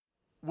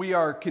We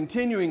are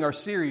continuing our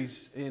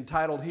series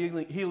entitled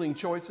Healing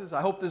Choices.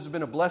 I hope this has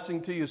been a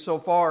blessing to you so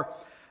far.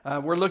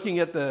 We're looking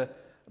at the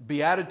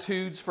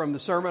Beatitudes from the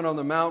Sermon on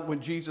the Mount when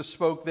Jesus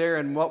spoke there.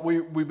 And what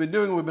we've been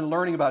doing, we've been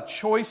learning about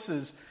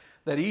choices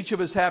that each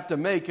of us have to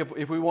make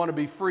if we want to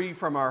be free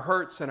from our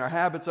hurts and our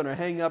habits and our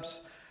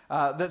hang-ups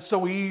that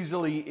so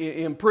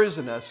easily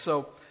imprison us.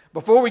 So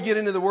before we get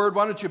into the Word,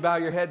 why don't you bow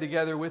your head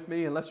together with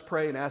me and let's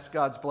pray and ask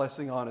God's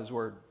blessing on His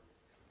Word.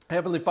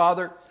 Heavenly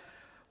Father,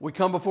 we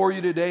come before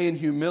you today in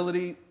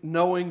humility,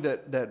 knowing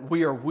that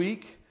we are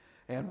weak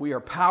and we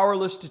are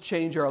powerless to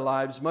change our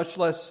lives, much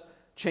less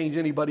change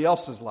anybody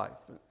else's life.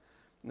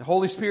 And the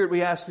Holy Spirit,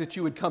 we ask that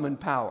you would come in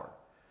power.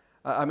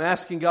 I'm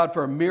asking God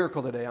for a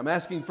miracle today. I'm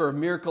asking for a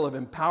miracle of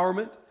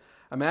empowerment.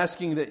 I'm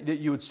asking that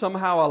you would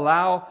somehow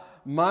allow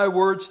my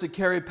words to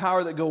carry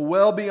power that go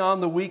well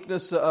beyond the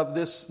weakness of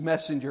this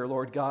messenger,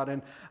 Lord God.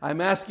 And I'm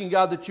asking,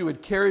 God, that you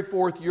would carry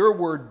forth your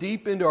word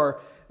deep into our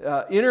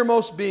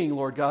innermost being,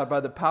 Lord God, by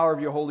the power of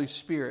your Holy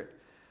Spirit.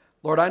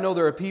 Lord, I know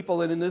there are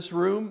people in this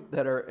room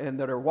that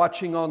are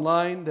watching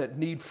online that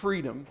need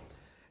freedom.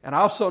 And I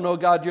also know,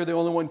 God, you're the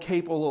only one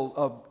capable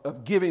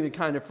of giving the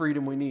kind of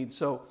freedom we need.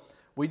 So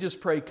we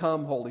just pray,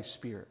 come, Holy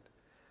Spirit.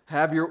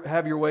 Have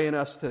your way in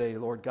us today,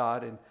 Lord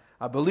God. And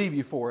I believe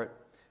you for it.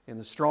 In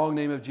the strong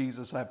name of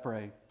Jesus, I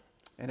pray.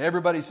 And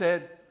everybody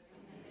said,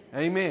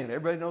 Amen.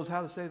 Everybody knows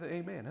how to say the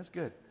amen. That's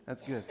good.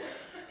 That's good.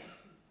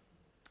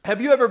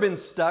 Have you ever been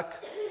stuck?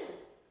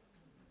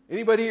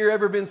 Anybody here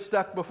ever been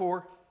stuck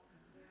before?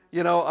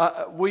 You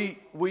know, we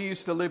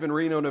used to live in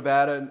Reno,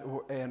 Nevada,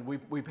 and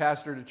we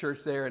pastored a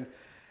church there.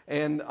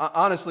 And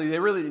honestly, they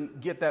really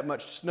didn't get that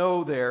much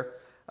snow there.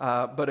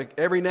 But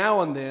every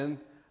now and then,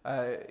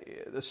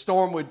 the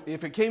storm would,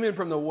 if it came in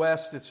from the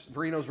west,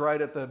 Reno's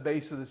right at the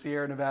base of the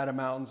Sierra Nevada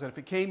mountains. And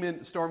if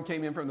the storm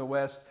came in from the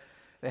west,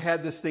 they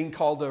had this thing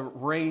called the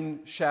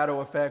rain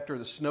shadow effect or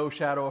the snow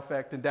shadow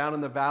effect. And down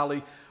in the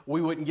valley, we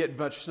wouldn't get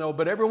much snow.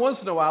 But every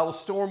once in a while, the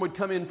storm would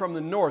come in from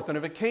the north. And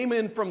if it came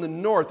in from the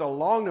north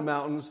along the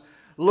mountains,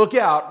 look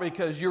out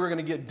because you were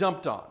going to get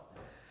dumped on.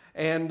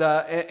 And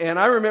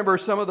I remember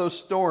some of those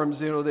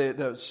storms, you know,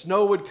 the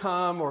snow would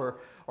come or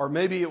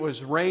maybe it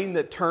was rain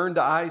that turned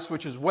to ice,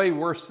 which is way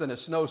worse than a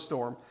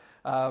snowstorm.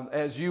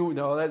 As you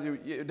know,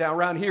 down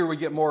around here we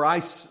get more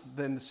ice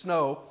than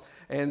snow.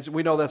 And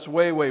we know that's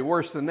way, way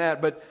worse than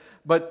that.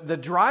 But the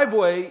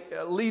driveway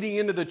leading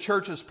into the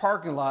church's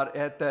parking lot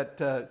at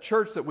that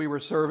church that we were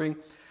serving,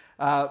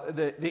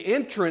 the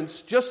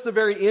entrance, just the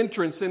very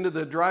entrance into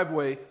the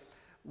driveway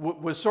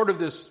was sort of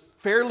this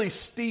fairly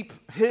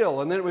steep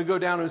hill. And then it would go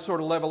down and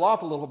sort of level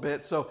off a little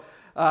bit. So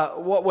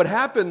what would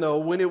happen, though,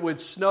 when it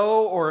would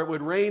snow or it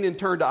would rain and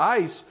turn to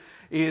ice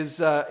is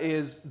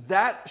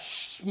that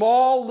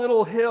small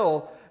little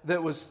hill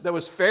that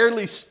was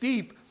fairly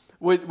steep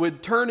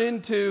would turn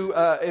into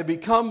and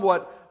become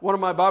what one of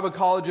my Bible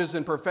colleges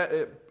and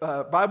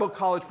Bible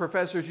college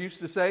professors used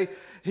to say.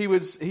 He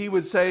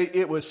would say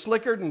it was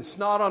slicker than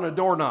snot on a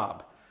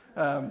doorknob.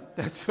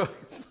 That's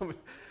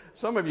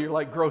some of you are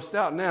like grossed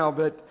out now,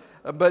 but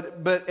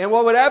and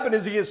what would happen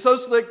is it gets so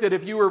slick that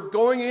if you were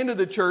going into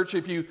the church,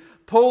 if you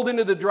pulled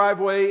into the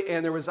driveway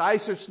and there was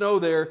ice or snow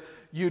there,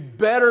 you'd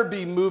better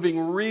be moving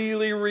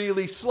really,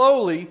 really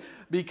slowly,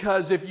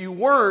 because if you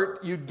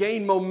weren't, you'd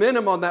gain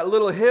momentum on that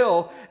little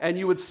hill and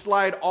you would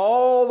slide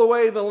all the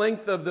way the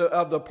length of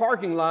the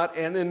parking lot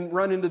and then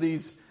run into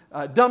these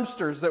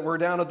dumpsters that were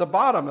down at the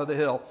bottom of the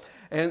hill.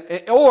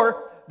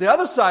 Or the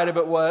other side of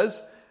it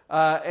was,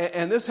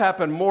 and this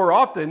happened more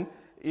often,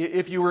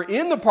 if you were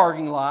in the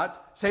parking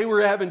lot, say we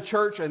were having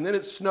church and then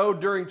it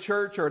snowed during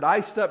church or it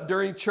iced up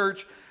during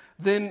church,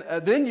 then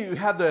you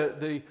have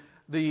the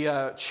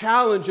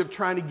challenge of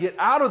trying to get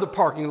out of the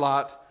parking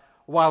lot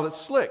while it's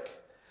slick.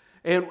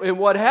 And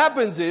what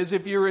happens is,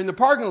 if you're in the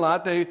parking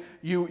lot,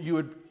 you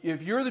would,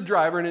 if you're the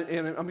driver, and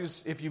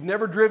if you've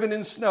never driven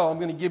in snow, I'm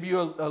going to give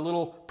you a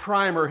little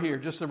primer here,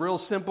 just some real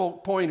simple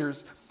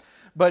pointers.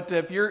 But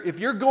if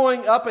you're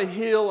going up a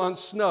hill on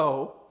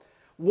snow,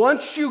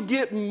 once you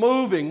get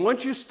moving,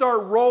 once you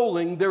start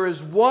rolling, there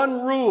is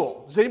one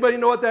rule. Does anybody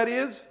know what that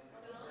is?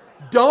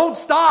 Don't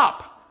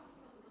stop.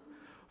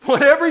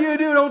 Whatever you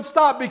do, don't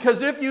stop,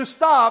 because if you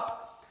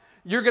stop,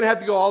 you're going to have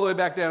to go all the way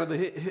back down to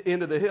the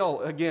end of the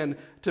hill again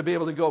to be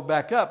able to go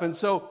back up. And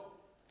so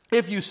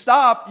if you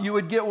stop, you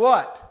would get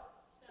what?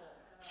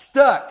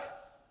 Stuck.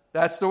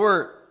 That's the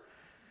word.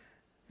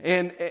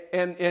 And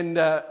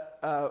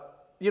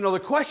you know, the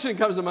question that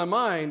comes to my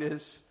mind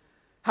is,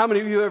 how many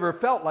of you ever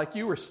felt like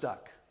you were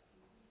stuck?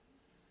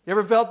 You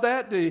ever felt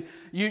that?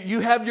 You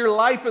have your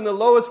life in the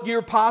lowest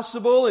gear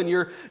possible and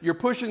you're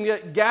pushing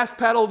the gas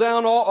pedal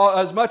down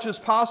as much as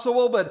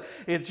possible, but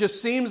it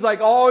just seems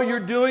like all you're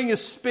doing is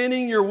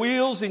spinning your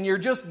wheels and you're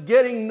just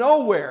getting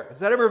nowhere. Has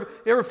that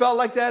ever felt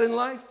like that in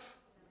life?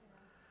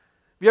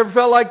 Have you ever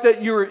felt like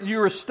that you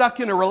were stuck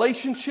in a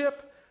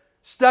relationship?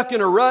 Stuck in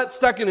a rut,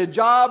 stuck in a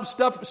job,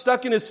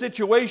 stuck in a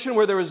situation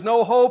where there was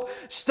no hope,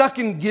 stuck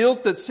in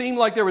guilt that seemed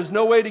like there was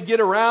no way to get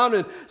around,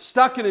 and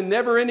stuck in a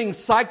never-ending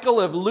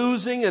cycle of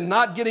losing and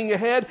not getting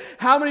ahead.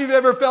 How many of you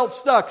have ever felt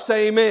stuck?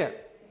 Say amen.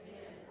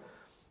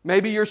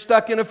 Maybe you're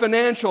stuck in a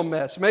financial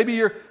mess. Maybe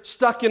you're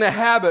stuck in a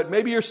habit.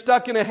 Maybe you're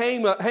stuck in a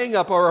hang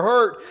up or a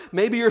hurt.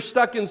 Maybe you're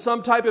stuck in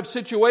some type of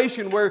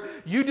situation where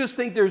you just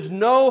think there's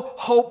no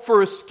hope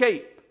for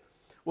escape.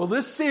 Well,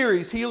 this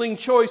series, Healing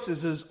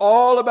Choices, is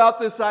all about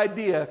this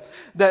idea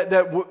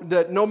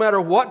that no matter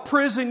what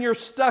prison you're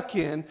stuck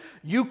in,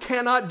 you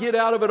cannot get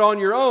out of it on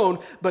your own,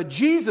 but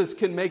Jesus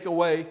can make a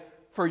way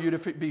for you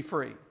to be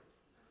free.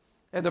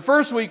 And the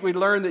first week we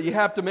learned that you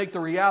have to make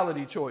the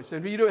reality choice.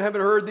 And if you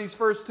haven't heard these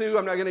first two,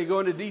 I'm not going to go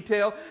into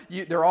detail.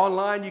 They're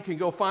online. You can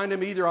go find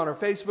them either on our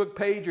Facebook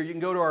page or you can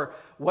go to our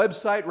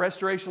website,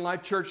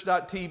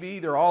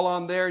 restorationlifechurch.tv. They're all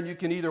on there, and you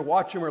can either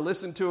watch them or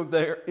listen to them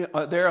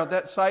there on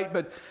that site.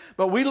 But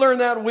we learned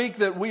that week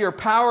that we are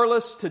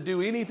powerless to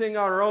do anything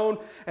on our own.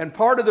 And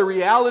part of the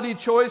reality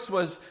choice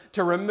was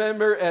to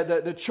remember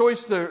the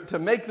choice to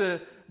make the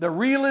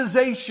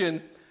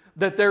realization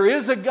that there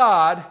is a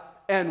God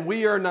and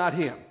we are not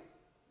Him.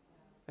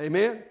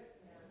 Amen?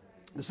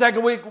 The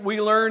second week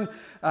we learned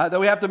that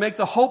we have to make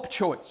the hope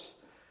choice.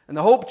 And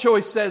the hope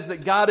choice says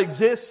that God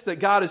exists, that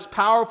God is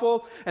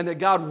powerful, and that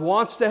God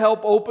wants to help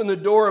open the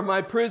door of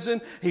my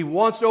prison. He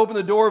wants to open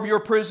the door of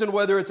your prison,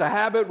 whether it's a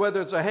habit,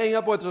 whether it's a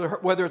hang-up,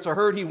 whether it's a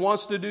hurt. He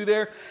wants to do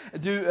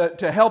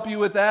to help you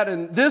with that.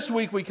 And this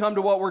week we come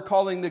to what we're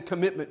calling the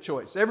commitment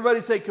choice. Everybody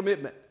say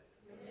commitment.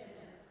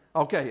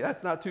 Okay,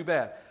 that's not too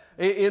bad.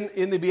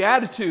 In the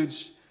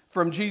Beatitudes,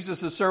 from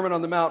Jesus' Sermon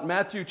on the Mount,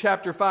 Matthew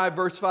chapter 5,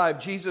 verse 5,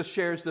 Jesus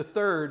shares the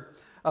third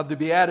of the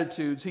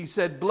Beatitudes. He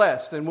said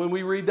blessed. And when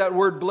we read that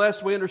word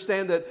blessed, we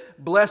understand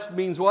that blessed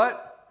means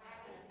what?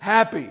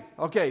 Happy.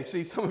 Okay,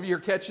 see, some of you are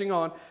catching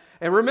on.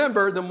 And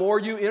remember, the more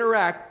you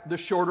interact, the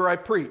shorter I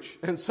preach.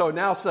 And so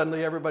now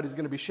suddenly everybody's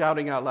going to be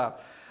shouting out loud.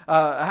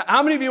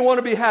 How many of you want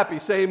to be happy?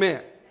 Say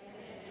amen.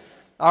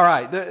 All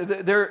right,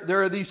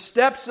 there are these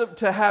steps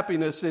to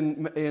happiness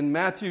in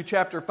Matthew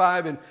chapter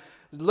 5, and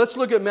let's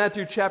look at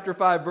Matthew chapter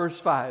 5, verse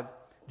 5.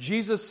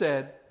 Jesus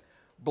said,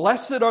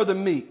 "Blessed are the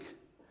meek,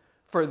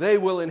 for they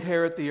will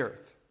inherit the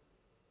earth."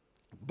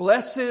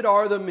 Blessed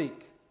are the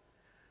meek,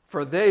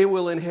 for they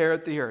will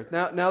inherit the earth.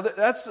 Now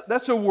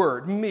that's a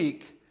word,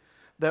 meek,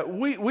 that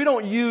we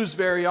don't use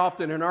very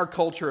often in our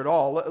culture at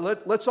all.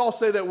 Let's all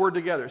say that word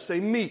together. Say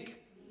meek.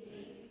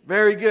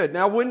 Very good.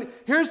 Now,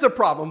 here's the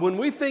problem. When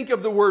we think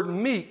of the word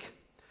meek,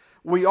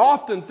 we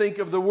often think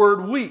of the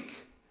word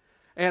weak.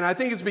 And I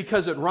think it's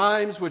because it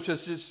rhymes, which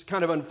is just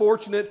kind of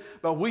unfortunate.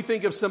 But we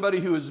think of somebody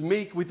who is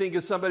meek. We think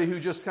of somebody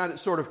who just kind of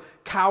sort of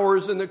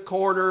cowers in the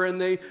corner,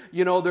 and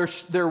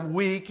they're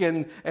weak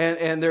and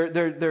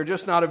they're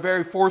just not a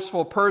very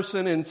forceful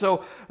person. And so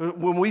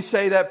when we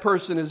say that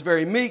person is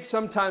very meek,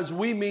 sometimes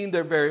we mean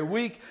they're very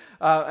weak.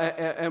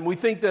 And we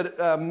think that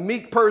a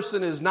meek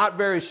person is not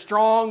very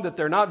strong, that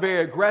they're not very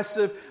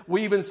aggressive.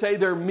 We even say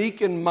they're meek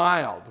and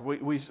mild.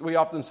 We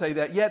often say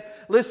that.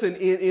 Yet, listen,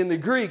 in the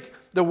Greek,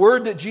 the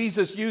word that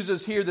Jesus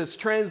uses here that's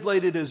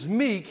translated as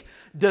meek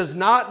does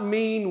not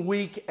mean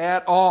weak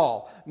at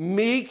all.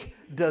 Meek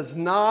does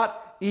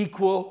not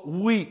equal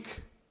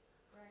weak.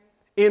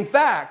 In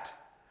fact,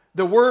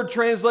 the word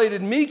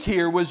translated meek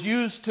here was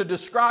used to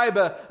describe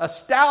a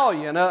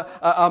stallion,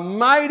 a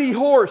mighty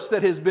horse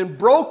that has been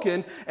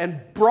broken and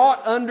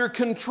brought under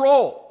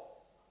control.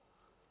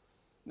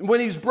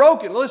 When he's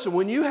broken, listen,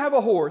 when you have a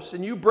horse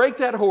and you break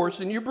that horse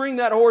and you bring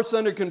that horse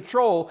under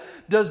control,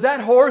 does that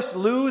horse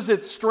lose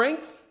its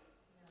strength?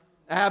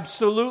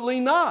 Absolutely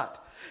not.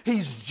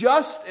 He's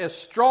just as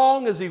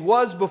strong as he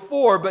was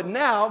before, but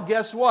now,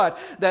 guess what?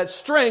 That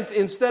strength,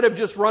 instead of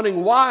just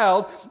running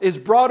wild, is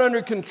brought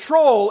under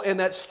control, and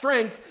that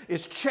strength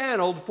is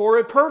channeled for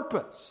a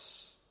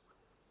purpose.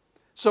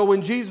 So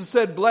when Jesus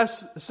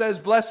says,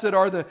 blessed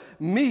are the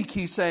meek,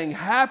 he's saying,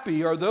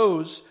 happy are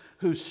those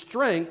whose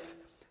strength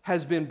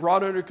has been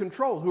brought under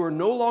control, who are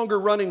no longer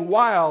running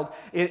wild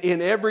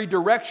in every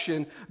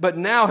direction, but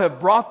now have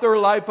brought their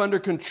life under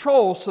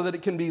control so that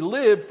it can be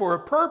lived for a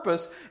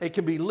purpose, it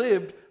can be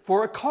lived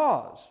for a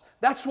cause.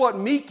 That's what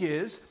meek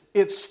is.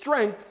 It's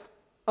strength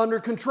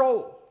under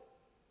control.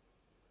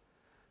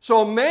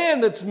 So a man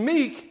that's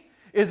meek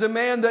is a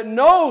man that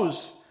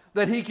knows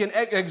that he can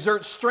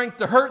exert strength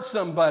to hurt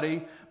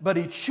somebody, but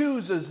he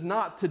chooses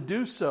not to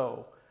do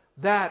so.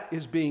 That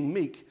is being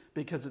meek,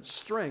 because it's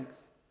strength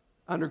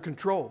under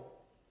control.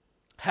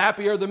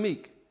 Happy are the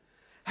meek.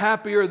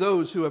 Happy are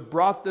those who have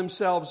brought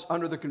themselves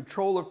under the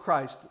control of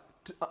Christ.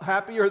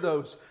 Happy are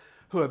those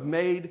who have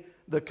made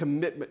the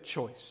commitment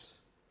choice.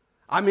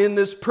 I'm in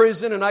this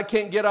prison and I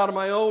can't get out on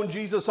my own.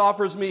 Jesus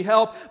offers me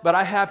help, but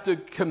I have to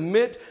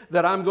commit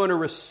that I'm going to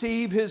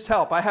receive His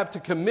help. I have to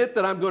commit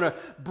that I'm going to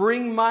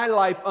bring my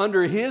life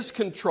under His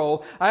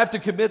control. I have to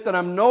commit that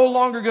I'm no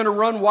longer going to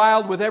run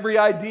wild with every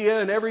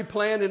idea and every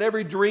plan and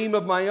every dream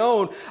of my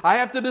own. I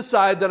have to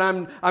decide that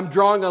I'm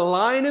drawing a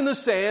line in the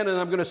sand, and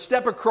I'm going to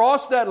step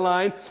across that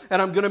line,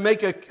 and I'm going to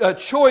make a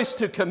choice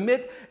to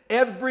commit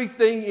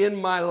everything in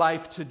my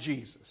life to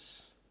Jesus.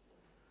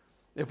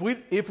 If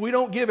we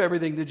don't give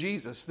everything to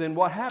Jesus, then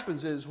what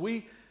happens is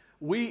we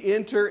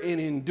enter and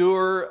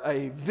endure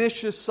a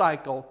vicious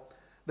cycle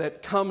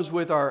that comes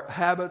with our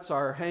habits,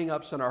 our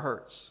hang-ups, and our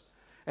hurts.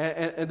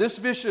 And this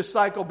vicious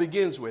cycle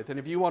begins with, and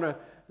if you want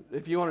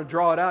to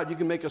draw it out, you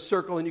can make a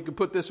circle and you can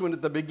put this one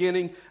at the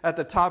beginning, at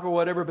the top or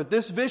whatever, but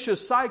this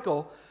vicious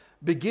cycle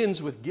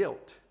begins with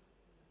guilt.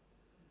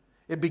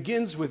 It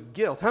begins with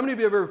guilt. How many of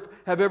you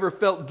have ever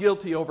felt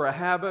guilty over a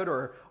habit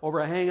or over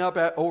a hang-up,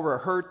 over a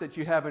hurt that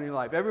you have in your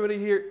life? Everybody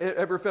here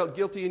ever felt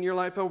guilty in your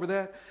life over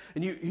that?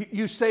 And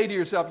you say to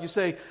yourself, you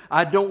say,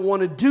 I don't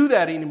want to do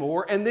that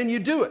anymore, and then you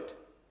do it.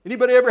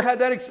 Anybody ever had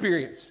that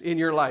experience in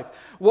your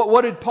life?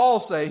 What did Paul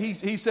say? He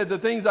said, the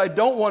things I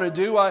don't want to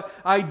do,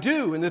 I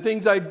do. And the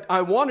things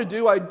I want to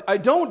do, I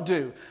don't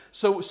do.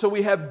 So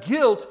we have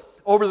guilt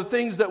over the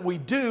things that we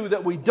do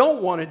that we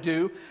don't want to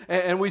do,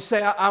 and we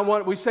say I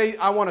want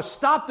to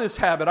stop this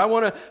habit. I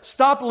want to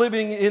stop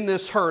living in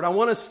this hurt. I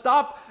want to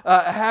stop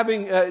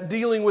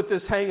dealing with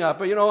this hang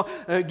up.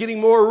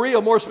 Getting more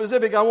real, more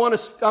specific. I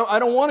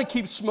don't want to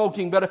keep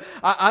smoking, but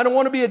I don't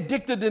want to be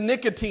addicted to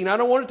nicotine. I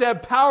don't want it to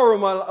have power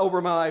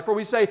over my life. Or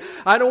we say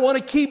I don't want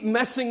to keep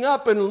messing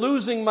up and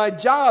losing my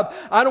job.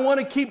 I don't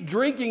want to keep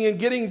drinking and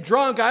getting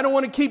drunk. I don't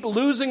want to keep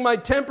losing my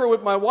temper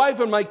with my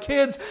wife and my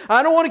kids.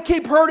 I don't want to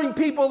keep hurting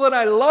people that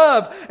I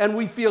love, and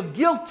we feel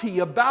guilty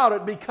about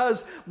it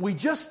because we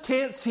just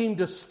can't seem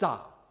to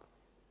stop.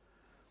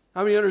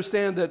 How many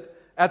understand that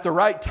at the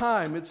right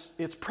time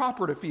it's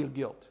proper to feel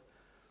guilt?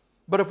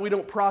 But if we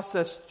don't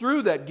process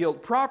through that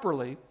guilt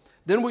properly,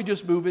 then we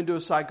just move into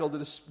a cycle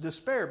of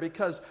despair,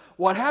 because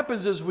what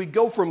happens is we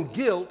go from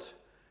guilt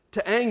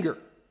to anger.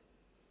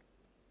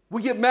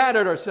 We get mad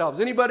at ourselves.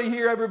 Anybody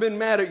here ever been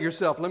mad at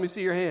yourself? Let me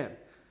see your hand.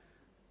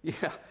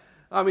 Yeah.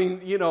 I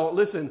mean,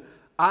 listen,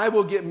 I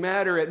will get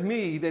madder at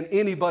me than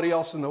anybody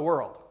else in the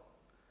world.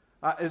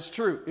 It's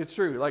true. It's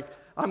true. Like,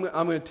 I'm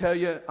going to tell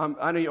you,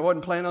 I know I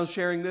wasn't planning on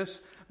sharing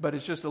this, but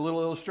it's just a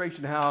little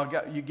illustration of how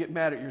you get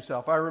mad at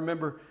yourself. I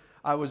remember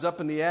I was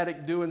up in the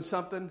attic doing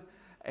something,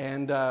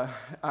 and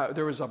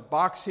there was a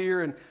box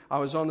here, and I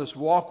was on this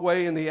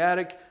walkway in the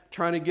attic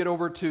trying to get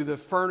over to the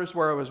furnace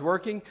where I was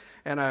working,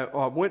 and I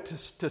went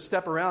to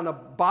step around a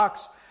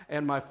box,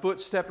 and my foot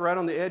stepped right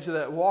on the edge of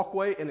that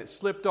walkway, and it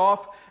slipped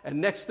off,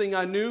 and next thing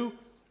I knew,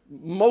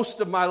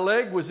 most of my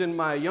leg was in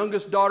my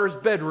youngest daughter's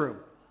bedroom,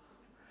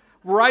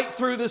 right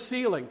through the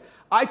ceiling.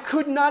 I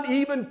could not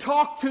even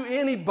talk to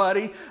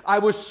anybody. I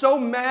was so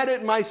mad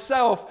at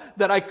myself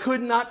that I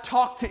could not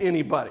talk to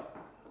anybody.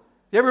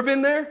 You ever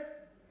been there?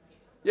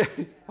 Yeah,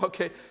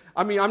 okay.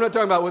 I mean, I'm not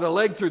talking about with a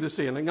leg through the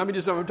ceiling. I'm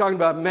talking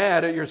about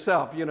mad at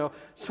yourself.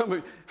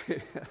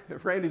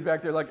 Randy's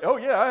back there like, oh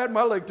yeah, I had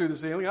my leg through the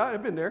ceiling.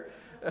 I've been there.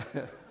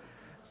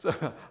 So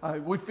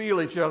we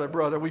feel each other,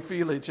 brother. We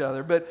feel each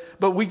other.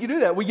 But we can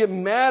do that. We get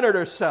mad at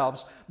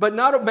ourselves. But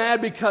not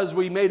mad because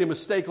we made a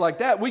mistake like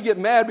that. We get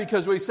mad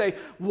because we say,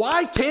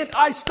 why can't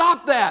I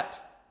stop that?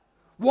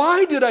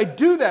 Why did I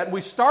do that? And we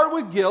start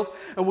with guilt,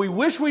 and we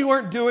wish we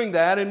weren't doing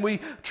that, and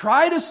we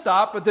try to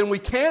stop, but then we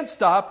can't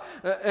stop.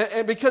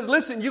 Because,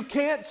 listen, you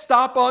can't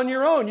stop on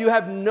your own. You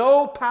have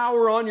no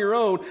power on your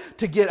own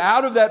to get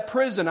out of that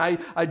prison. I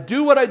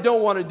do what I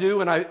don't want to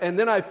do, and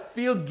then I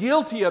feel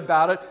guilty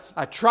about it.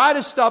 I try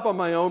to stop on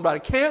my own, but I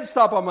can't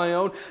stop on my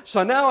own.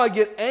 So now I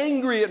get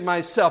angry at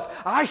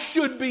myself. I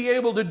should be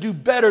able to do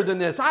better than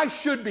this. I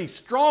should be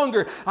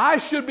stronger. I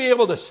should be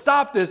able to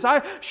stop this.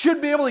 I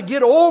should be able to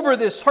get over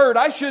this hurt.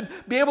 I should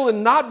be able to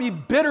not be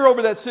bitter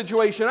over that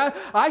situation.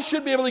 I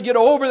should be able to get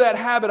over that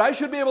habit. I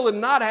should be able to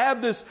not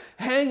have this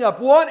hang up.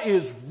 What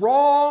is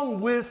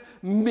wrong with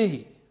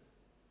me?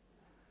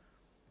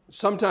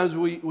 Sometimes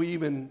we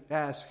even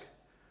ask,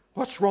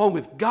 what's wrong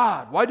with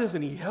God? Why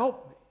doesn't He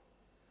help me?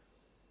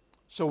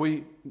 So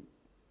we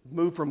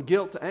move from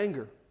guilt to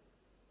anger.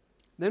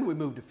 Then we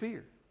move to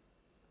fear.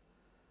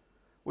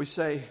 We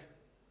say,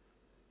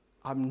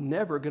 I'm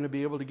never going to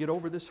be able to get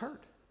over this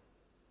hurt.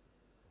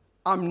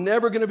 I'm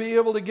never going to be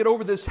able to get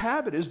over this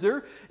habit. Is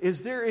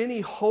there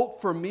any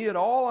hope for me at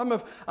all?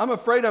 I'm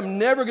afraid I'm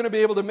never going to be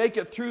able to make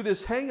it through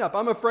this hang-up.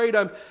 I'm afraid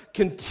I'm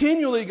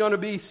continually going to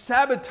be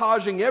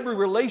sabotaging every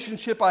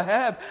relationship I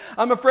have.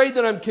 I'm afraid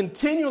that I'm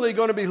continually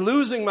going to be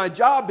losing my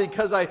job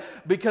because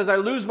I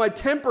lose my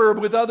temper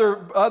with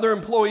other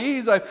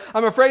employees.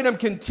 I'm afraid I'm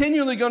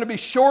continually going to be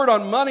short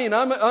on money and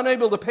I'm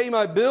unable to pay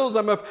my bills.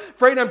 I'm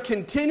afraid I'm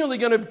continually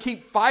going to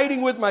keep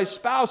fighting with my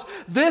spouse.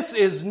 This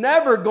is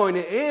never going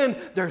to end.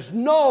 There's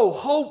no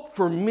hope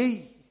for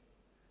me.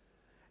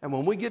 And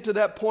when we get to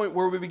that point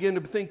where we begin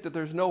to think that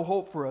there's no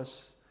hope for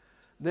us,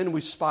 then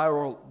we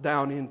spiral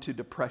down into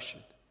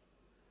depression.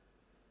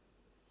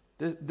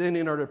 Then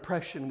in our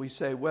depression we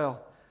say,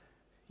 well,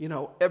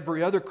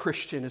 every other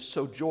Christian is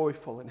so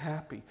joyful and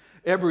happy.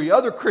 Every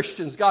other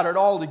Christian's got it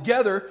all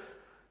together,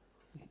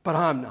 but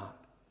I'm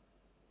not.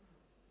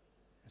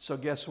 So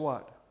guess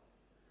what?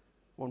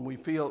 When we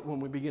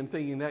begin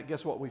thinking that,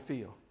 guess what we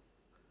feel?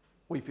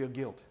 We feel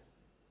guilt.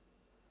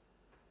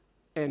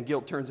 And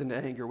guilt turns into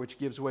anger, which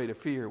gives way to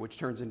fear, which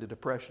turns into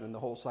depression, and the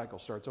whole cycle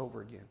starts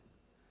over again.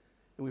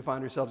 And we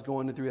find ourselves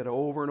going through it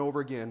over and over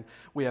again.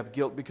 We have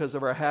guilt because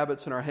of our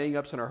habits and our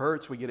hang-ups and our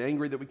hurts. We get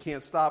angry that we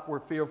can't stop. We're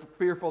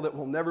fearful that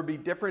we'll never be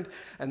different.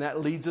 And that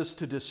leads us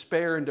to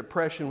despair and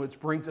depression, which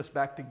brings us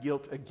back to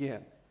guilt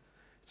again.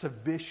 It's a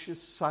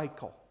vicious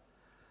cycle.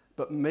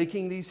 But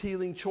making these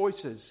healing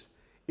choices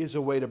is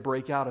a way to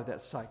break out of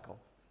that cycle.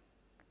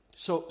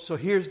 So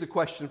here's the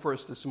question for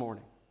us this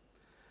morning.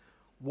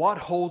 What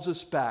holds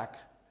us back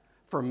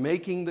from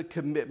making the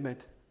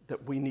commitment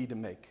that we need to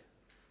make?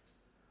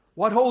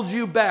 What holds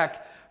you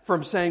back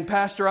from saying,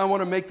 Pastor, I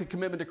want to make the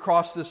commitment to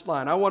cross this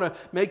line. I want to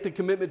make the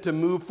commitment to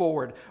move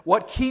forward.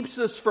 What keeps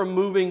us from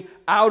moving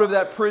out of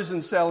that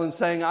prison cell and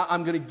saying,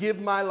 I'm going to give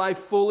my life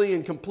fully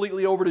and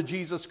completely over to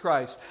Jesus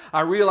Christ?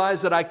 I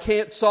realize that I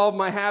can't solve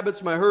my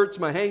habits, my hurts,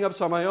 my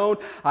hang-ups on my own.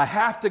 I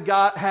have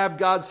to have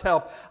God's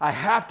help. I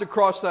have to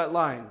cross that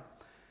line.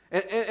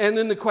 And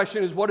then the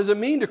question is, what does it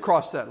mean to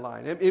cross that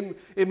line?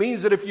 It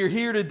means that if you're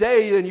here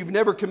today and you've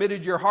never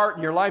committed your heart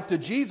and your life to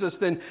Jesus,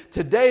 then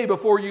today,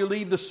 before you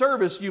leave the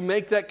service, you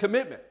make that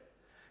commitment.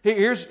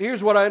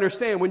 Here's what I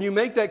understand. When you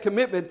make that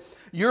commitment,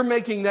 you're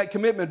making that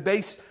commitment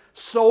based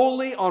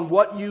solely on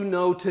what you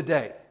know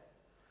today.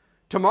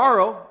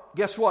 Tomorrow,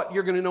 guess what?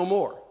 You're going to know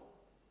more.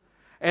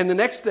 And the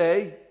next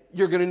day,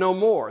 you're going to know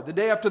more. The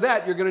day after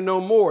that, you're going to know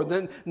more.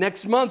 Then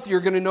next month, you're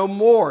going to know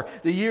more.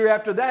 The year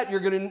after that, you're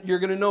going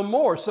to know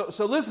more.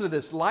 So listen to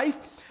this.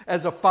 Life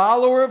as a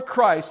follower of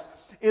Christ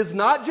is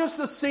not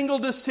just a single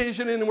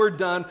decision and we're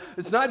done.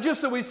 It's not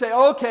just that we say,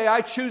 okay,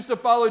 I choose to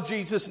follow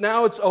Jesus.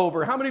 Now it's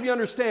over. How many of you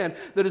understand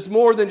that it's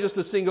more than just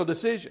a single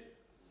decision?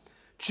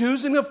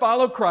 Choosing to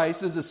follow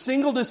Christ is a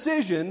single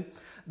decision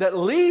that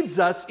leads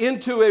us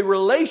into a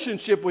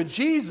relationship with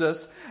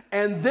Jesus,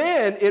 and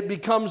then it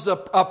becomes a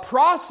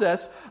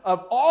process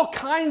of all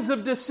kinds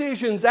of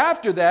decisions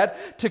after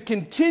that to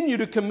continue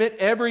to commit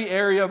every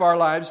area of our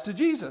lives to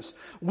Jesus.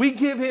 We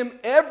give Him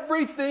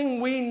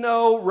everything we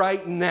know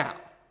right now.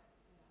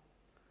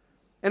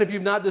 And if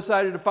you've not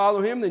decided to follow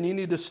Him, then you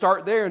need to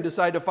start there and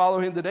decide to follow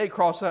Him today,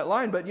 cross that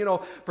line. But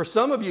for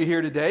some of you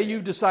here today,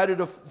 you've decided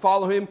to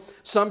follow Him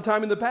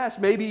sometime in the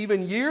past, maybe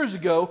even years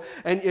ago,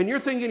 and you're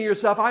thinking to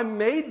yourself, I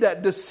made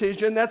that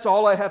decision, that's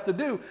all I have to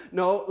do.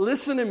 No,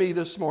 listen to me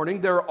this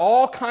morning. There are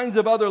all kinds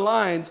of other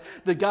lines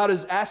that God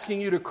is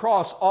asking you to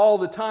cross all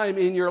the time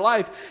in your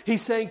life.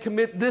 He's saying,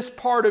 commit this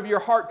part of your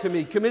heart to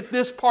me. Commit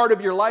this part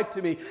of your life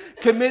to me.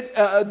 Commit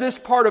this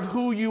part of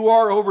who you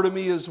are over to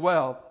me as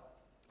well.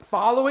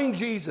 Following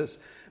Jesus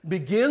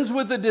begins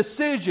with a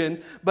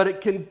decision, but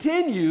it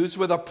continues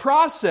with a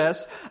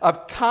process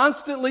of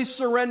constantly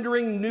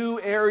surrendering new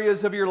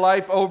areas of your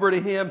life over to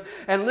Him.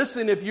 And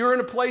listen, if you're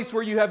in a place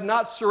where you have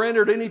not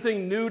surrendered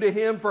anything new to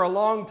Him for a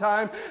long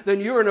time,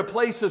 then you're in a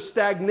place of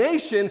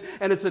stagnation,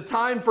 and it's a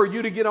time for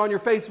you to get on your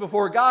face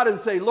before God and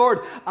say, Lord,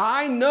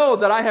 I know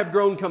that I have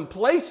grown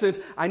complacent.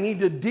 I need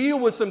to deal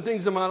with some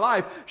things in my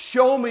life.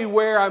 Show me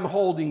where I'm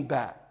holding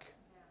back.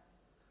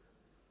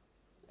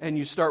 And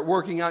you start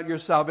working out your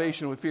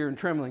salvation with fear and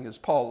trembling, as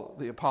Paul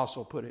the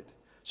Apostle put it.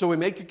 So we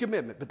make a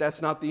commitment, but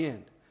that's not the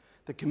end.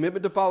 The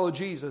commitment to follow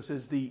Jesus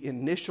is the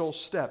initial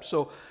step.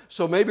 So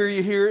maybe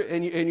you're here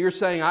and you're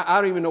saying, I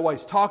don't even know why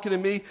he's talking to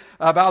me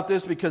about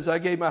this because I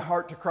gave my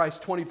heart to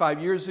Christ 25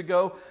 years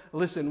ago.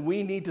 Listen,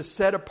 we need to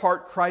set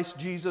apart Christ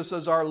Jesus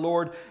as our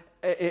Lord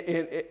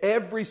in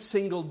every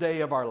single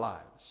day of our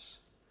lives.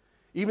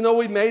 Even though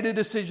we made a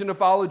decision to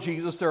follow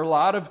Jesus, there are a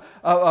lot of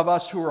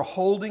us who are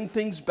holding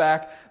things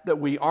back that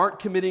we aren't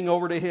committing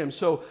over to Him.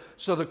 So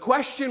the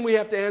question we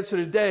have to answer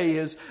today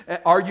is,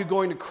 are you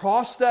going to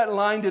cross that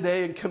line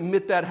today and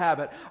commit that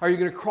habit? Are you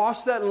going to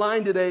cross that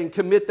line today and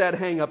commit that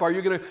hang-up? Are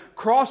you going to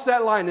cross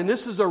that line? And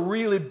this is a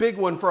really big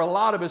one for a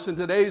lot of us in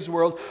today's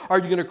world. Are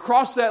you going to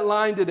cross that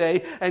line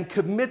today and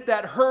commit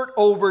that hurt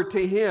over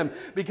to Him?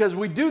 Because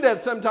we do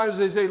that sometimes.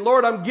 They say,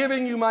 Lord, I'm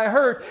giving you my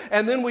hurt.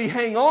 And then we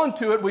hang on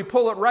to it. We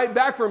pull it right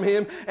back from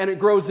Him and it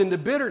grows into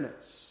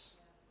bitterness.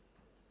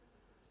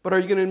 But are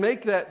you going to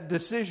make that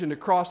decision to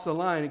cross the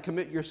line and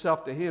commit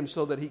yourself to Him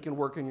so that He can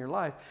work in your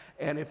life?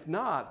 And if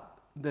not,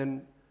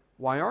 then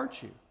why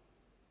aren't you?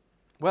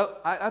 Well,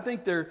 I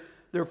think there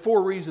are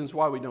 4 reasons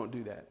why we don't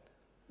do that.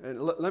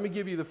 And let me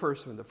give you the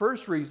first one. The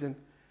first reason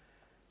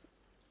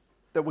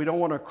that we don't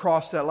want to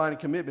cross that line of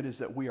commitment is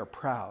that we are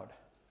proud.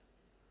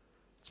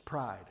 It's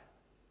pride.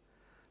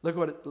 Look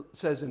what it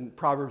says in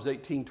Proverbs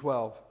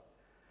 18:12. It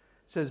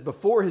says,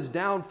 before his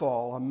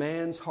downfall, a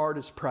man's heart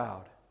is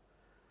proud,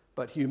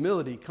 but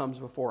humility comes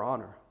before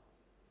honor.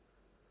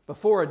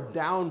 Before a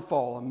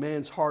downfall, a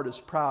man's heart is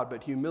proud,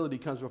 but humility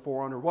comes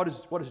before honor. What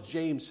does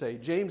James say?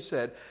 James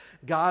said,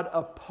 God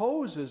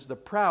opposes the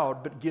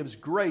proud, but gives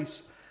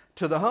grace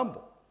to the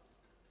humble.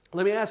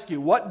 Let me ask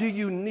you, what do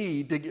you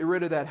need to get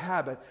rid of that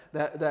habit,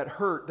 that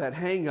hurt, that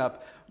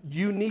hang-up?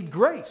 You need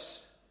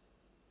grace.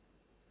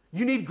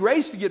 You need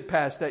grace to get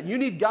past that. You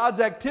need God's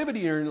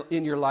activity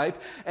in your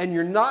life, and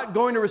you're not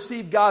going to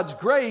receive God's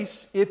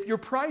grace if you're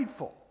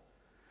prideful.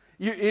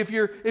 If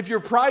you're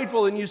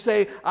prideful and you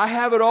say, I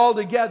have it all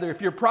together.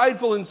 If you're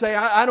prideful and say,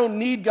 I don't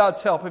need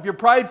God's help. If you're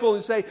prideful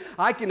and say,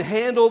 I can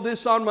handle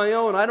this on my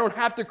own. I don't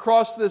have to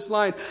cross this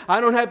line. I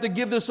don't have to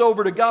give this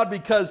over to God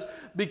because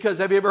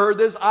have you ever heard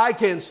this? I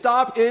can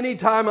stop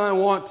anytime I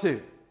want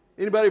to.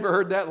 Anybody ever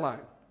heard that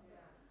line?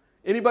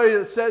 Anybody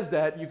that says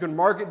that, you can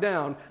mark it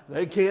down.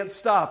 They can't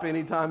stop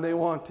anytime they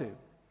want to.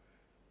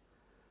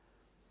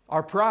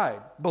 Our pride,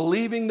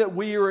 believing that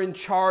we are in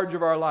charge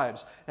of our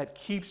lives, that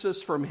keeps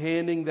us from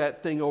handing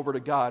that thing over to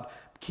God.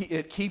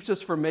 It keeps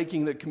us from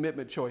making the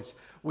commitment choice.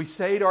 We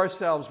say to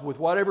ourselves, with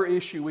whatever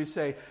issue, we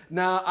say,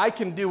 nah, I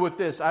can deal with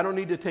this. I don't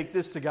need to take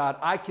this to God.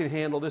 I can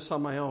handle this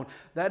on my own.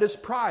 That is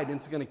pride, and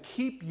it's going to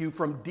keep you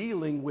from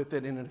dealing with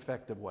it in an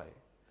effective way.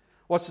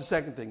 What's the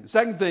second thing? The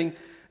second thing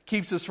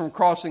keeps us from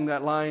crossing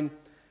that line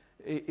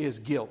is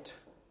guilt.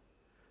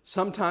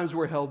 Sometimes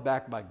we're held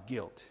back by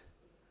guilt.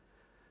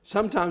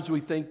 Sometimes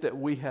we think that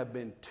we have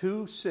been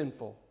too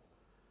sinful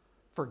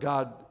for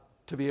God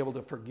to be able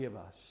to forgive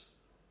us.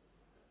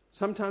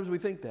 Sometimes we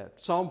think that.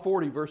 Psalm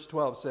 40 verse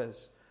 12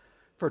 says,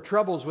 for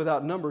troubles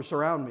without number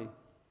surround me.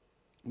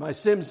 My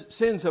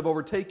sins have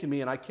overtaken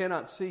me and I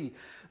cannot see.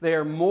 They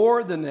are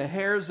more than the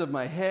hairs of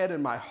my head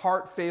and my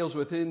heart fails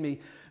within me.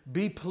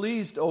 Be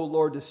pleased, O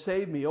Lord, to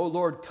save me. O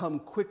Lord, come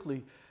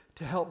quickly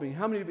to help me.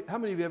 How many of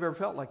you have ever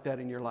felt like that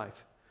in your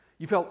life?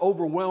 You felt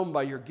overwhelmed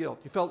by your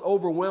guilt. You felt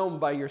overwhelmed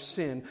by your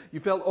sin.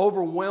 You felt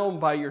overwhelmed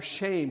by your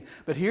shame.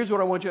 But here's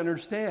what I want you to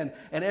understand,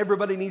 and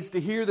everybody needs to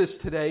hear this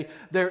today.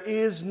 There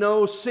is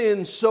no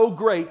sin so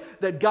great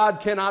that God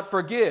cannot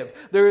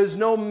forgive. There is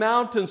no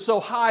mountain so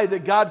high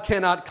that God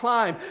cannot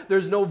climb.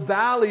 There's no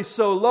valley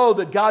so low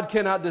that God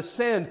cannot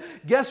descend.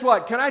 Guess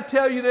what? Can I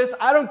tell you this?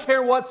 I don't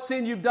care what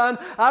sin you've done.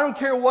 I don't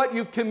care what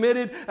you've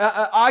committed.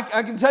 I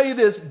can tell you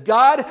this.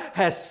 God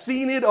has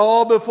seen it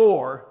all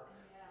before.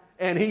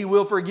 And He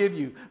will forgive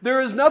you.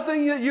 There is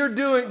nothing that you're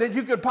doing that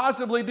you could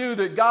possibly do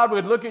that God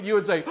would look at you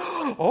and say,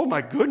 oh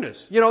my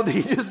goodness. You know,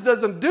 He just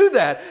doesn't do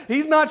that.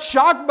 He's not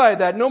shocked by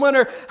that. No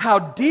matter how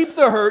deep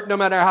the hurt, no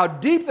matter how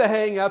deep the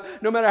hang up,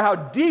 no matter how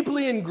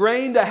deeply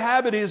ingrained the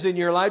habit is in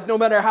your life, no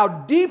matter how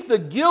deep the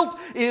guilt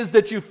is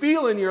that you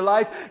feel in your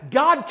life,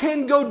 God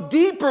can go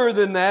deeper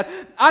than that.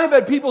 I've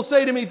had people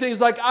say to me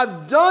things like,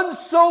 I've done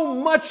so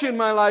much in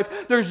my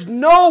life. There's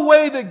no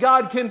way that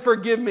God can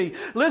forgive me.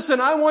 Listen,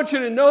 I want you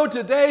to know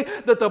today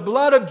that the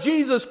blood of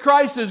Jesus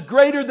Christ is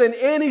greater than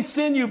any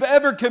sin you've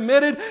ever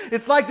committed.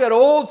 It's like that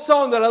old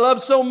song that I love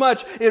so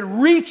much. It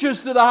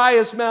reaches to the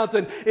highest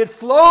mountain. It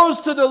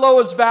flows to the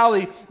lowest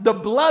valley. The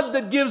blood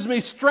that gives me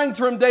strength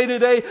from day to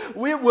day,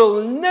 it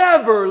will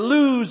never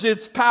lose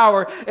its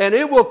power, and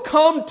it will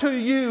come to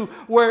you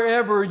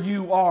wherever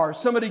you are.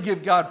 Somebody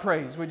give God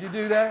praise. Would you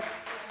do that?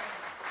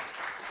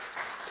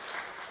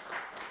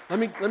 Let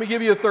me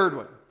give you a third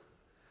one.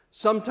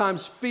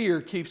 Sometimes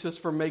fear keeps us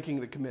from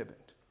making the commitment.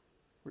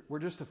 We're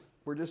just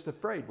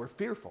afraid. We're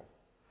fearful.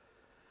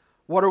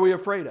 What are we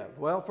afraid of?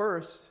 Well,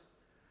 first,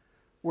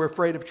 we're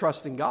afraid of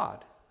trusting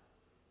God.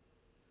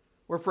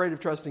 We're afraid of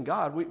trusting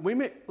God. We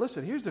may,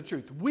 listen, here's the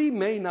truth. We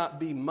may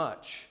not be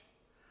much,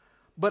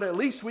 but at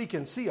least we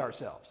can see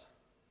ourselves,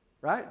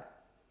 right?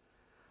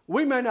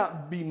 We may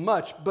not be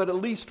much, but at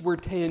least we're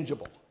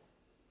tangible.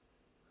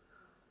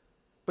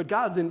 But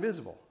God's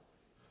invisible.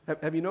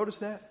 Have you noticed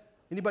that?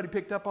 Anybody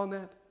picked up on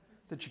that?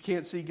 That you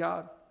can't see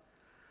God?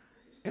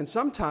 And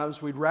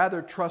sometimes we'd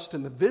rather trust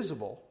in the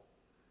visible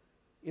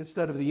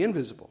instead of the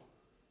invisible.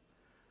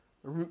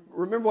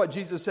 Remember what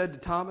Jesus said to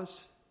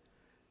Thomas?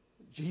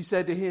 He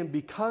said to him,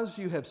 because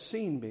you have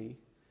seen me,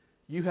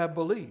 you have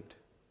believed.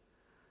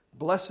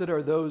 Blessed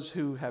are those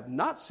who have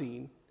not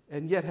seen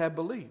and yet have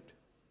believed.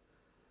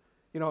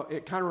 You know,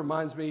 it kind of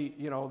reminds me,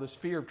 this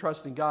fear of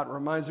trusting God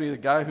reminds me of the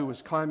guy who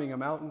was climbing a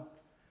mountain.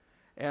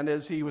 And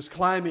as he was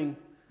climbing,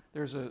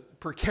 there's a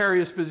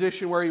precarious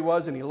position where he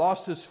was, and he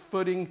lost his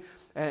footing.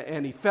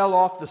 And he fell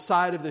off the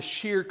side of the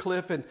sheer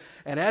cliff. And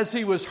as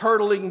he was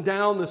hurtling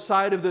down the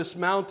side of this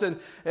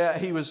mountain,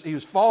 he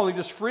was falling,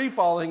 just free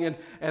falling.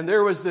 And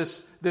there was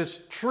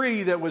this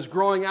tree that was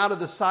growing out of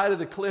the side of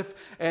the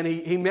cliff. And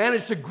he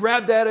managed to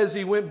grab that as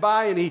he went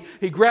by. And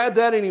he grabbed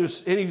that, and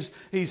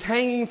he's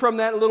hanging from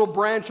that little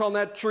branch on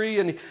that tree.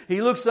 And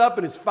he looks up,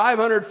 and it's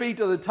 500 feet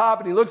to the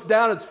top. And he looks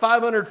down, it's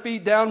 500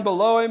 feet down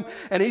below him.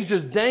 And he's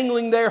just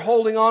dangling there,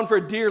 holding on for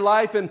dear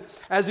life. And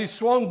as he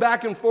swung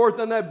back and forth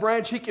on that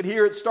branch, he could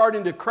hear it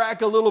starting to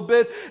crack a little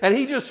bit, and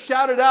he just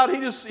shouted out, he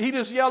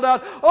just yelled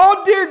out,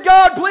 oh dear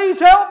God, please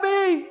help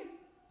me.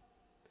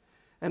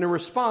 And in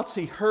response,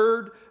 he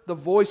heard the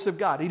voice of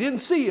God. He didn't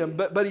see him,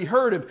 but he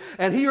heard him.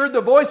 And he heard the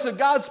voice of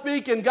God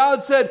speak, and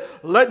God said,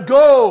 let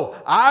go,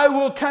 I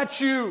will catch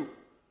you.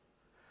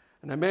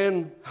 And the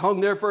man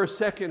hung there for a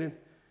second, and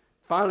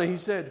finally he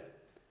said,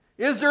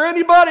 is there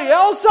anybody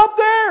else up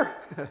there?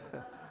 Have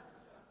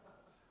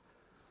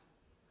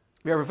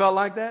you ever felt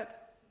like that?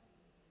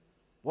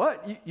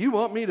 What? You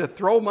want me to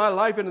throw my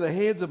life into the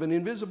hands of an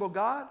invisible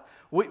God?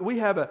 We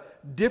have a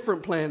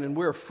different plan, and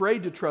we're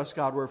afraid to trust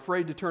God. We're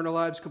afraid to turn our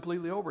lives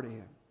completely over to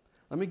Him.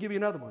 Let me give you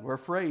another one. We're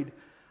afraid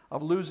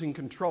of losing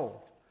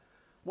control.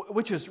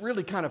 which is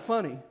really kind of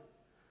funny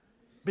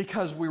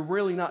because we're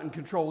really not in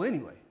control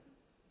anyway.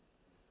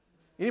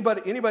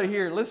 Anybody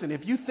here, listen,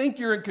 if you think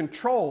you're in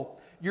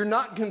control, you're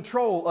not in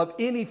control of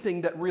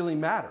anything that really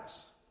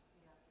matters.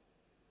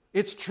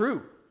 It's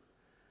true.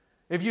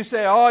 If you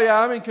say, oh yeah,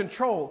 I'm in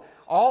control,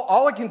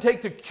 all it can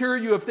take to cure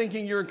you of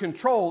thinking you're in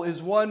control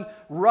is one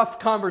rough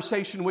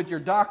conversation with your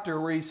doctor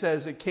where he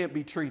says it can't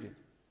be treated.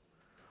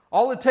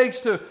 All it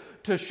takes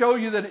to show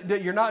you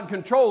that you're not in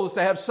control is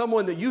to have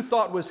someone that you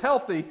thought was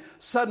healthy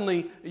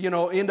suddenly,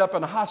 end up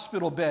in a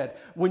hospital bed.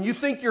 When you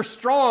think you're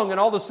strong and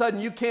all of a sudden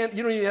you don't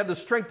even have the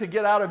strength to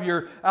get out of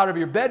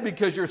your bed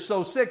because you're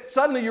so sick,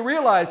 suddenly you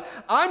realize,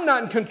 I'm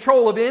not in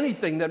control of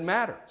anything that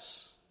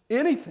matters.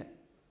 Anything.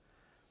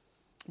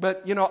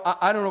 But,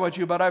 I don't know about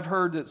you, but I've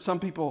heard that some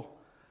people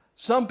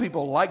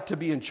like to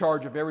be in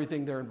charge of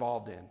everything they're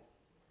involved in.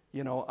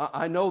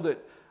 I know that,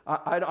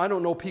 I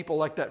don't know people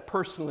like that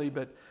personally,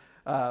 but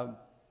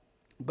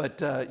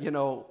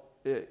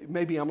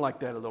maybe I'm like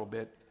that a little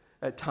bit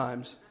at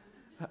times.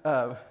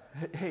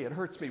 Hey, it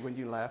hurts me when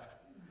you laugh.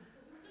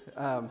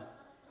 I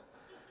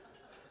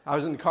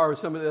was in the car with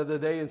somebody the other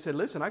day and said,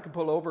 listen, I can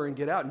pull over and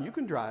get out and you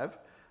can drive.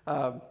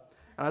 And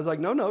I was like,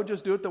 no,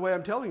 just do it the way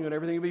I'm telling you and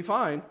everything will be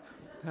fine.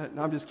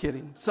 No, I'm just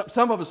kidding.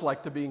 Some of us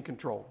like to be in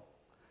control.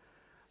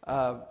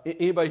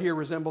 Anybody here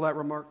resemble that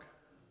remark?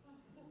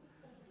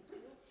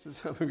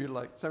 Some of you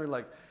are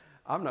like,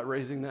 I'm not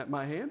raising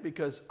my hand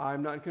because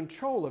I'm not in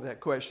control of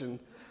that question.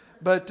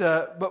 But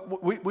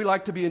we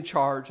like to be in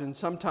charge, and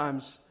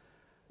sometimes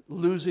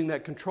losing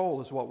that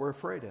control is what we're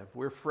afraid of.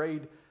 We're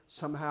afraid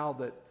somehow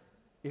that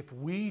if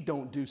we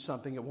don't do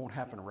something, it won't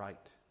happen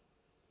right.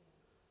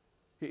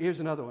 Here's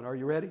another one. Are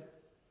you ready?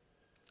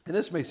 And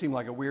this may seem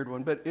like a weird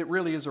one, but it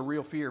really is a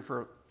real fear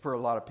for a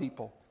lot of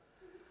people.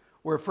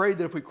 We're afraid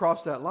that if we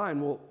cross that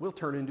line, we'll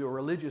turn into a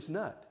religious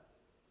nut.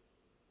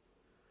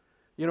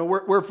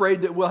 We're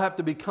afraid that we'll have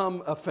to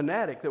become a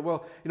fanatic, that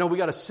we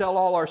got to sell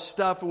all our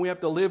stuff and we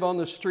have to live on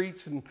the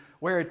streets and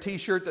wear a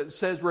t-shirt that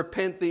says,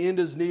 repent, the end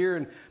is near,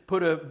 and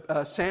put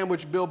a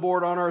sandwich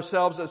billboard on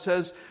ourselves that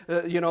says,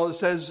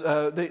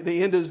 the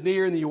end is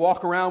near, and then you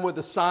walk around with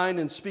a sign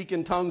and speak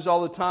in tongues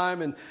all the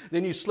time, and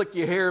then you slick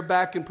your hair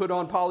back and put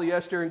on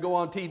polyester and go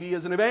on TV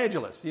as an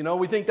evangelist.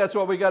 We think that's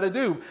what we got to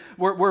do.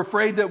 We're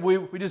afraid that we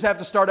just have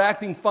to start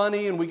acting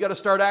funny and we got to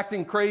start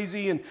acting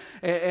crazy. And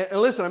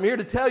listen, I'm here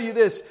to tell you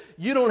this.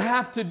 You don't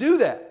have to do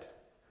that.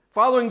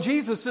 Following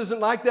Jesus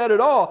isn't like that at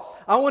all.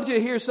 I want you to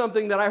hear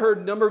something that I heard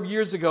a number of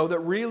years ago that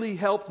really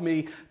helped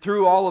me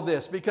through all of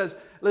this. Because,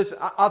 listen,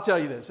 I'll tell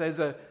you this. As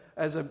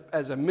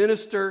a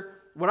minister,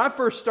 when I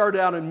first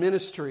started out in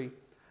ministry,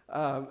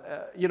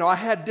 I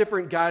had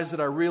different guys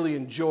that I really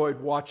enjoyed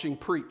watching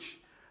preach.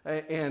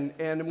 And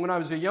when I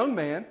was a young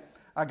man,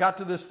 I got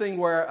to this thing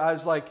where I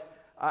was like,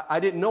 I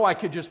didn't know I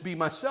could just be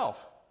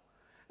myself.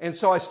 And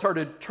so I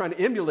started trying to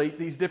emulate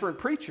these different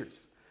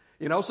preachers.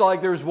 So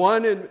like there's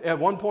one at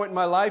one point in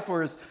my life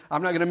where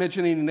I'm not going to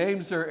mention any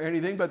names or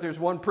anything, but there's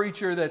one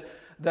preacher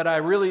that I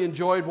really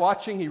enjoyed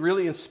watching. He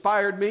really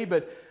inspired me,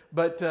 but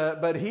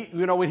he,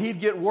 when he'd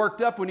get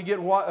worked up,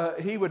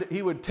 he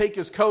would take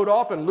his coat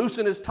off and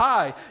loosen his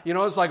tie.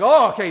 It's like,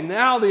 oh, okay,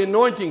 now the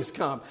anointing's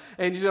come.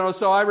 And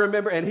so I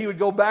remember, and he would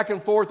go back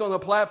and forth on the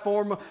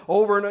platform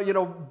over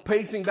and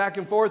pacing back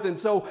and forth. And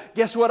so,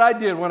 guess what I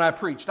did when I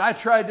preached? I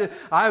tried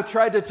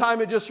to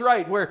time it just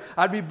right, where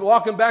I'd be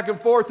walking back and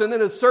forth, and then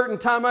at a certain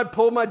time I'd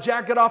pull my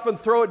jacket off and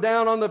throw it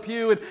down on the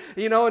pew,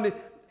 and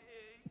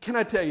can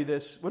I tell you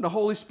this? When the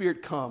Holy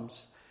Spirit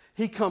comes,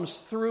 He comes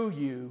through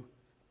you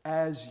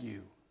as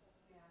you.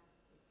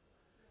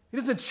 He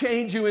doesn't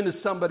change you into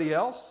somebody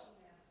else.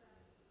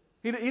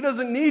 He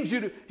doesn't need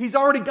you to. He's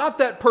already got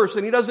that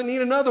person. He doesn't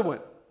need another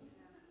one.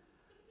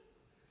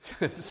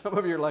 Some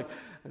of you are like,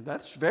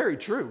 that's very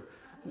true.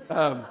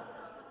 I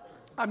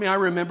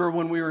remember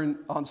when we were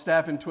on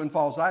staff in Twin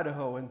Falls,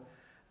 Idaho, and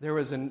there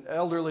was an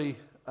elderly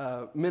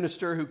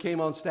minister who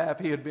came on staff.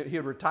 He had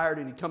retired,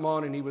 and he'd come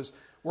on, and he was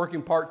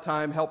working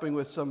part-time, helping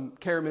with some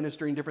care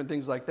ministry and different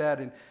things like that.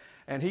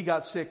 And he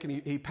got sick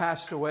and he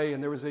passed away.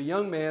 And there was a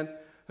young man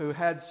who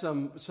had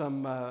some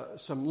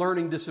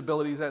learning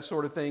disabilities, that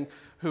sort of thing,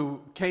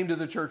 who came to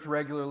the church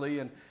regularly.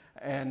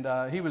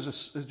 And he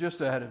was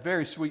had a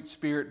very sweet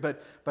spirit.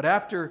 But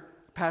after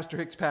Pastor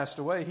Hicks passed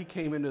away, he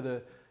came into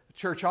the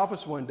church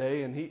office one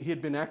day, and he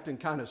had been acting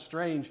kind of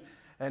strange.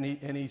 And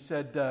he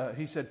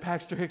said,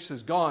 Pastor Hicks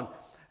is gone.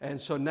 And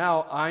so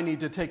now I need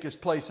to take his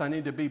place. I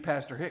need to be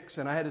Pastor Hicks.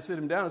 And I had to sit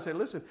him down and say,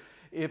 listen,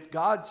 if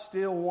God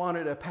still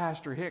wanted a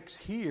Pastor Hicks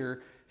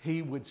here,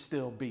 he would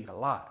still be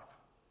alive.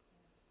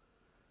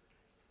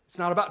 It's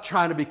not about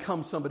trying to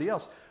become somebody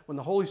else. When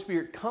the Holy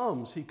Spirit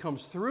comes, He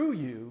comes through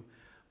you,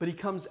 but He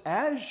comes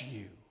as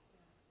you.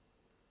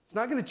 It's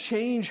not going to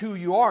change who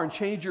you are and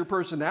change your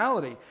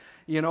personality.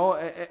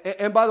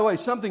 And by the way,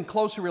 something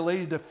closely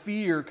related to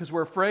fear, because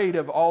we're afraid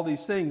of all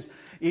these things,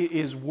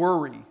 is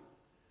worry.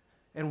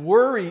 And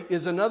worry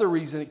is another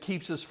reason it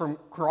keeps us from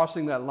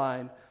crossing that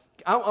line.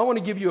 I want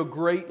to give you a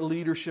great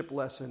leadership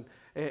lesson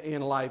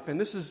in life. And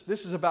this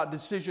is about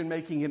decision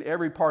making in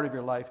every part of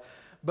your life.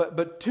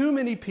 But too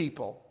many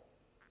people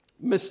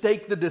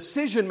mistake the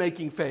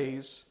decision-making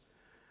phase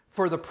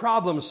for the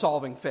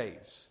problem-solving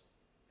phase.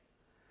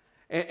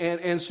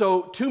 And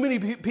so too many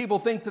people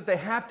think that they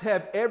have to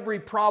have every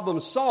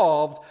problem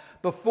solved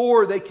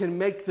before they can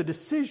make the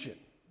decision.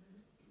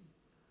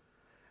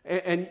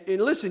 And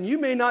listen, you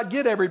may not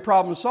get every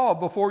problem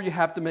solved before you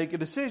have to make a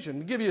decision.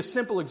 I'll give you a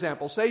simple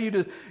example. Say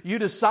you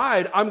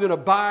decide, I'm going to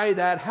buy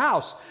that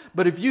house.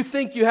 But if you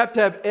think you have to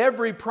have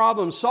every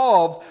problem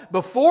solved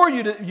before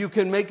you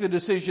can make the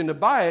decision to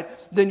buy it,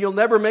 then you'll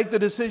never make the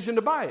decision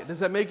to buy it.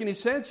 Does that make any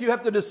sense? You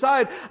have to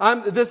decide,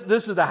 this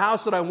is the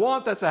house that I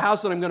want. That's the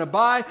house that I'm going to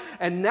buy.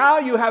 And now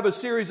you have a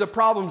series of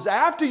problems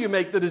after you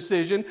make the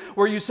decision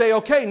where you say,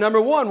 okay, number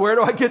one, where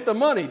do I get the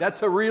money?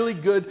 That's a really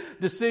good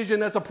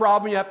decision. That's a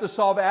problem you have to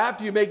solve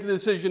after you make the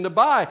decision to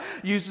buy.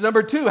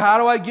 Number two, how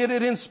do I get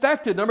it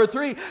inspected? Number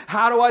three,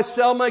 how do I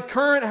sell my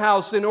current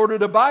house in order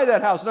to buy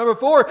that house? Number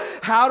four,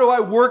 how do I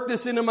work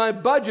this into my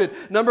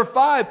budget? Number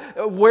five,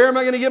 where am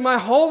I going to get my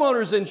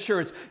homeowner's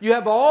insurance? You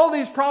have all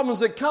these problems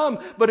that come,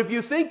 but if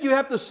you think you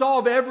have to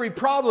solve every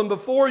problem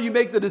before you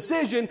make the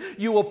decision,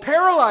 you will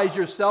paralyze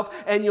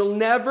yourself and you'll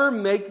never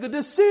make the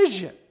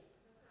decision.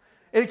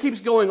 And it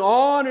keeps going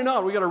on and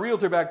on. We got a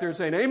realtor back there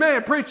saying,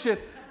 amen, preach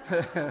it.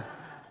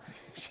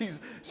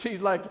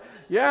 She's like,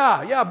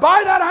 yeah,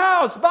 buy that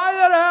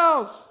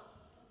house.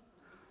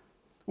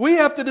 We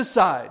have to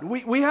decide.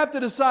 We have to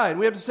decide.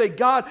 We have to say,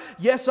 God,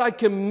 yes, I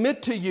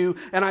commit to you,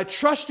 and I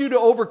trust you to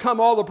overcome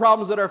all the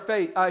problems that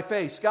I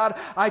face. God,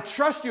 I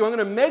trust you. I'm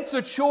going to make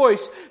the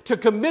choice to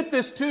commit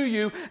this to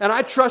you, and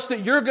I trust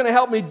that you're going to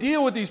help me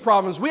deal with these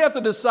problems. We have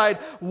to decide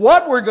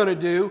what we're going to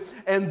do,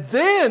 and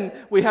then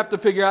we have to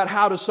figure out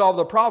how to solve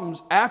the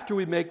problems after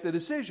we make the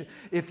decision.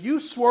 If you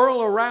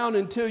swirl around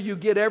until you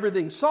get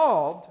everything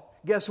solved,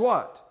 guess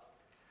what?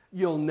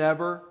 You'll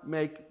never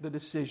make the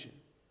decision.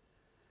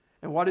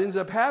 And what ends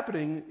up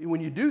happening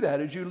when you do that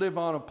is you live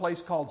on a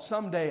place called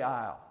someday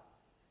I'll.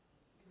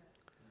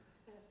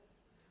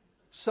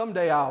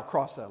 Someday I'll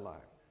cross that line.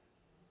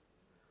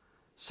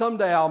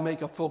 Someday I'll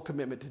make a full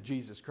commitment to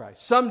Jesus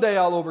Christ. Someday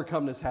I'll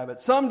overcome this habit.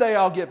 Someday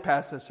I'll get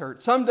past this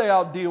hurt. Someday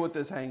I'll deal with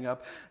this hang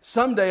up.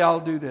 Someday I'll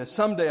do this.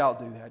 Someday I'll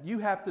do that. You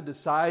have to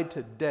decide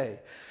today.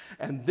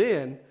 And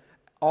then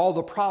all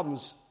the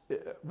problems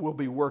will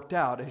be worked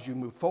out as you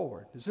move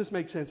forward. Does this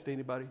make sense to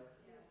anybody?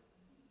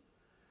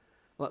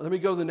 Let me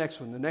go to the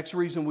next one. The next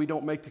reason we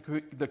don't make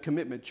the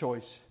commitment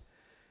choice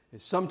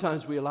is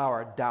sometimes we allow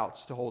our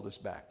doubts to hold us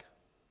back.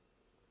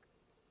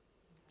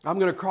 I'm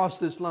going to cross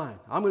this line.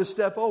 I'm going to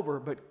step over,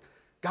 but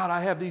God,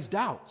 I have these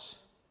doubts.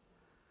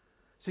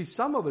 See,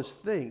 some of us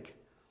think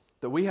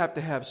that we have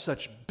to have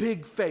such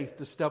big faith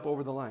to step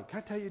over the line. Can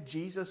I tell you,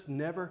 Jesus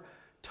never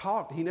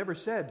talked. He never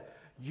said,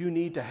 you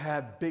need to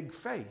have big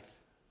faith.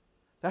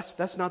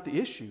 That's not the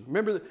issue.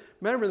 Remember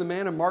the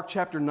man in Mark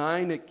chapter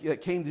 9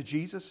 that came to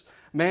Jesus?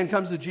 Man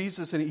comes to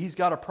Jesus and he's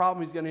got a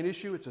problem. He's got an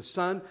issue. It's a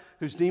son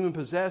who's demon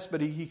possessed.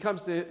 But he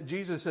comes to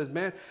Jesus and says,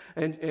 man,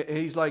 and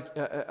he's like,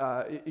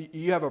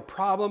 you have a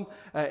problem.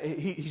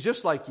 He's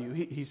just like you.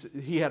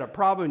 He had a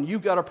problem and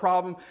you've got a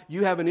problem.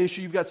 You have an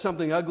issue. You've got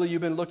something ugly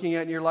you've been looking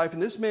at in your life.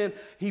 And this man,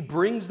 he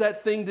brings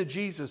that thing to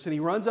Jesus and he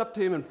runs up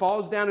to him and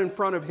falls down in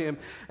front of him.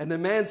 And the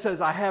man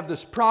says, I have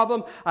this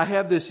problem. I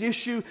have this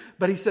issue.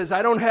 But he says,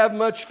 I don't have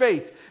much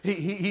faith.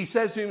 He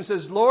says to him,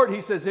 says, Lord,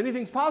 he says,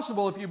 anything's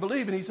possible if you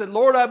believe. And he said,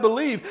 Lord, I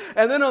believe.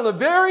 And then on the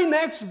very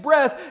next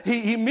breath,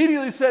 he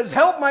immediately says,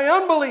 help my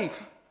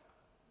unbelief.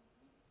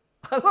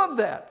 I love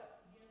that.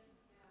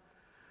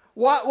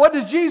 What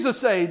does Jesus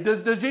say?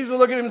 Does Jesus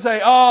look at him and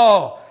say,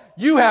 oh,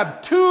 you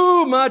have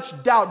too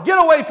much doubt.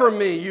 Get away from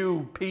me,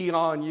 you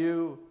peon,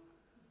 you.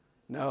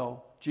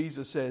 No,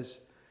 Jesus says,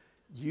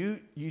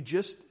 you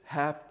just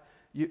have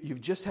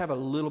a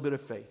little bit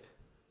of faith.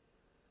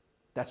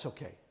 That's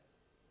okay.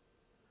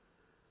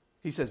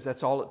 He says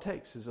that's all it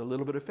takes is a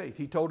little bit of faith.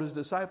 He told his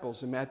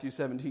disciples in Matthew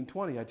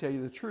 17:20, I tell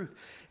you the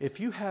truth,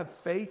 if you have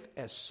faith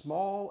as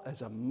small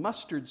as a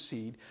mustard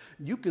seed,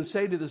 you can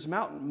say to this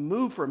mountain,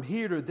 move from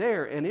here to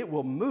there, and it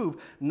will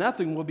move.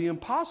 Nothing will be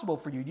impossible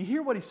for you. Do you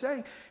hear what he's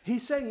saying?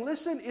 He's saying,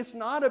 listen, it's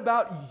not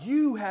about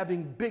you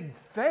having big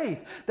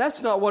faith.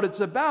 That's not what it's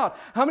about.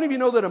 How many of you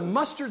know that a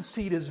mustard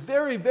seed is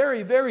very,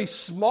 very, very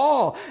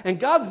small? And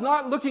God's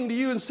not looking to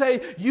you and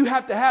say, you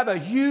have to have a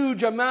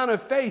huge amount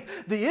of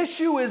faith. The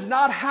issue is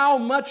not how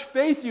much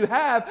faith you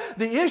have.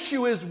 The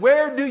issue is,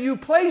 where do you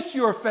place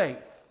your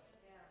faith?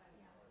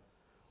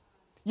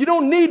 You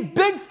don't need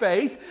big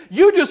faith.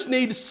 You just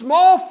need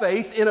small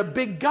faith in a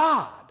big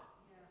God.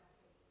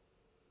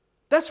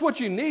 That's what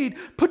you need.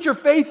 Put your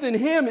faith in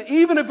Him,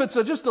 even if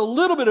it's just a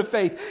little bit of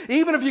faith.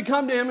 Even if you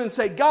come to Him and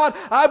say, God,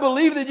 I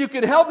believe that you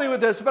can help me with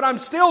this, but I'm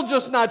still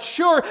just not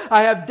sure.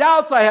 I have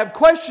doubts. I have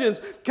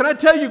questions. Can I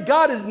tell you,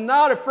 God is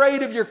not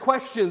afraid of your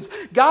questions.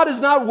 God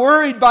is not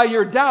worried by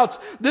your doubts.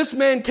 This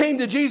man came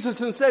to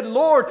Jesus and said,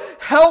 Lord,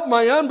 help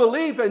my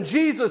unbelief. And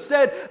Jesus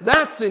said,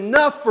 that's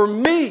enough for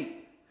me.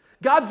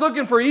 God's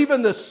looking for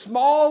even the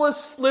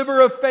smallest sliver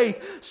of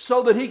faith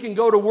so that He can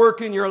go to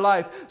work in your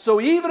life.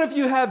 So even if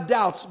you have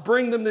doubts,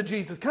 bring them to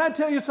Jesus. Can I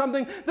tell you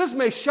something? This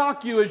may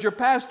shock you as your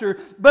pastor,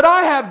 but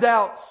I have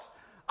doubts.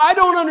 I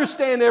don't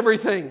understand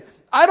everything.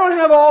 I don't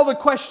have all the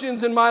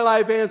questions in my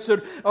life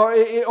answered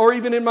or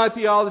even in my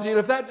theology. And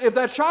if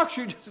that shocks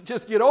you,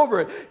 just get over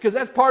it, because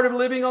that's part of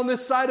living on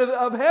this side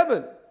of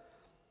heaven.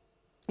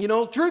 You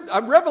know,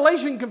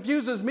 Revelation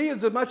confuses me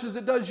as much as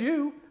it does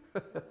you.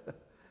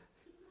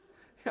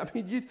 I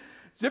mean, the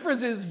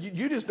difference is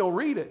you just don't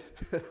read it.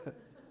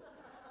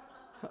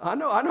 I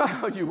know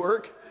how you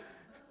work.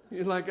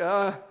 You're like,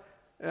 yeah,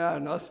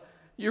 no.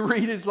 You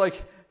read it's like,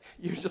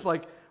 you're just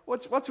like,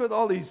 what's with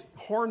all these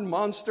horned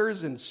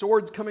monsters and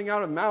swords coming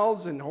out of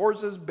mouths and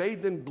horses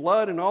bathed in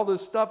blood and all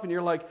this stuff? And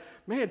you're like,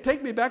 man,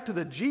 take me back to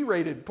the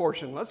G-rated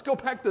portion. Let's go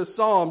back to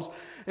Psalms.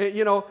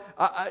 You know,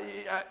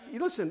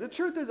 listen, the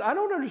truth is, I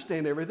don't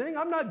understand everything.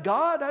 I'm not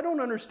God. I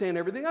don't understand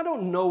everything. I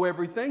don't know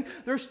everything.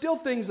 There's still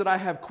things that I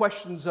have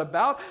questions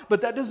about,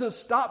 but that doesn't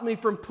stop me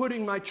from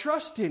putting my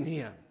trust in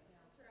Him.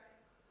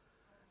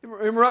 It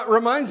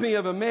reminds me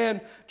of a man,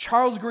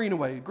 Charles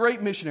Greenaway,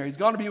 great missionary. He's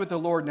gone to be with the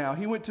Lord now.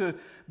 He went to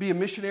be a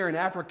missionary in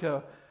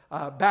Africa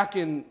back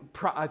in,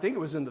 I think it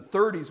was in the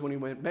 30s when he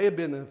went. May have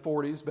been in the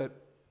 40s, but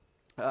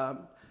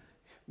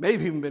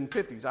maybe even been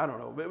 50s. I don't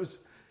know. But it was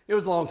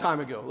a long time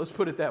ago. Let's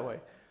put it that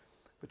way.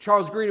 But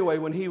Charles Greenaway,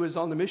 when he was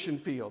on the mission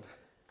field,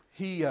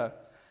 he was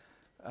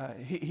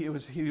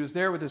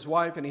there with his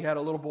wife, and he had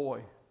a little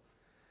boy.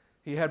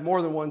 He had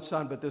more than one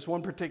son, but this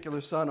one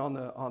particular son on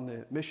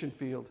the mission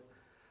field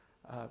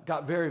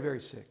got very, very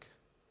sick.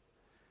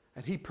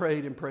 And he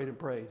prayed and prayed and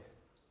prayed.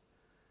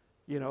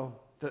 You know,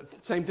 the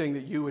same thing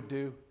that you would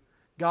do.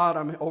 God,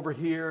 I'm over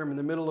here. I'm in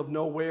the middle of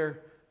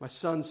nowhere. My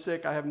son's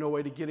sick. I have no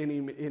way to get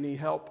any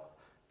help.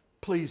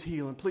 Please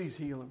heal him. Please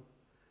heal him.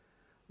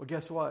 Well,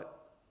 guess what?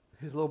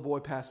 His little boy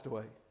passed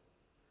away.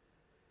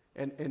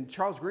 And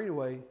Charles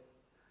Greenaway,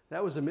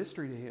 that was a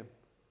mystery to him.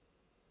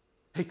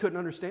 He couldn't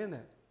understand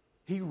that.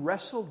 He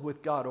wrestled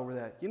with God over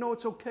that. You know,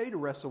 it's okay to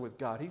wrestle with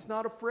God. He's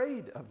not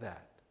afraid of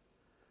that.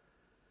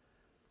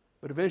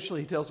 But eventually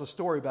he tells a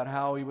story about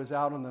how he was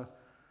out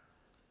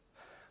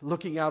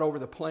looking out over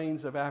the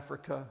plains of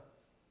Africa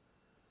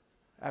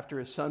after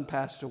his son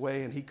passed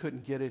away, and he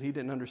couldn't get it. He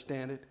didn't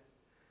understand it.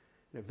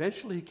 And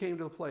eventually he came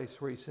to a place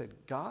where he said,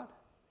 God,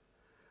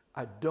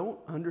 I don't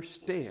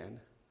understand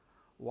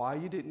why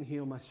you didn't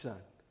heal my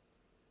son.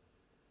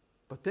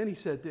 But then he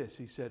said this.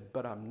 He said,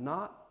 but I'm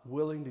not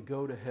willing to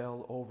go to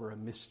hell over a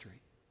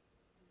mystery.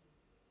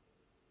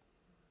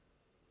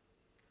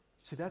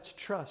 See, that's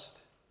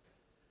trust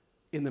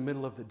in the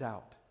middle of the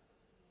doubt.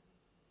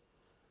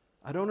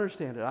 I don't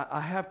understand it.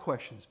 I have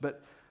questions,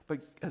 but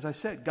as I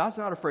said, God's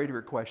not afraid of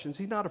your questions.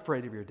 He's not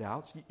afraid of your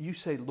doubts. You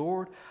say,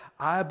 Lord,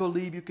 I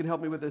believe you can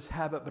help me with this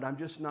habit, but I'm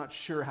just not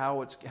sure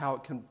how it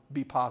can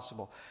be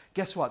possible.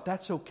 Guess what?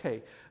 That's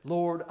okay.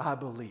 Lord, I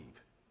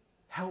believe.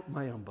 Help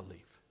my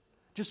unbelief.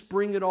 Just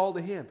bring it all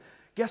to Him.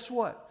 Guess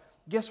what?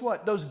 Guess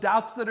what? Those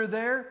doubts that are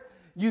there,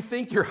 you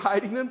think you're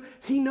hiding them.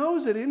 He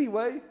knows it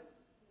anyway.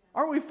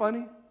 Aren't we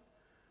funny?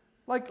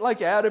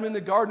 Like Adam in the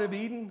Garden of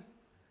Eden,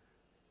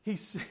 he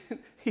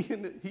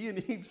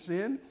and Eve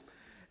sinned,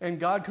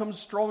 and God comes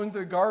strolling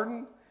through the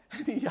garden,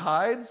 and He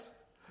hides,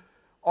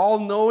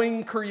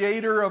 all-knowing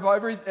Creator of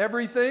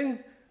everything,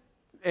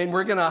 and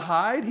we're going to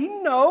hide? He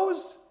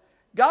knows.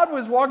 God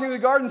was walking in the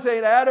garden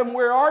saying, Adam,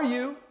 where are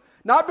you?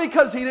 Not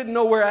because He didn't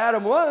know where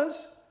Adam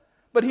was,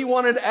 but He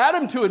wanted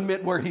Adam to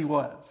admit where he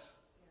was.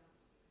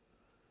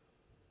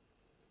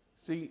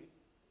 See,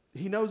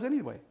 He knows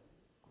anyway.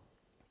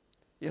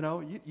 You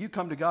know, you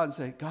come to God and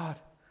say, God,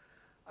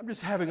 I'm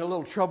just having a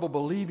little trouble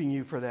believing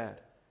you for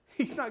that.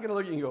 He's not going to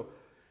look at you and go,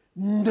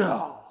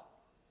 no.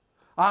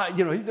 I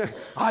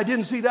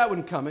didn't see that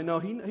one coming. No,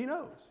 he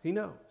knows. He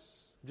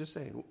knows. I'm just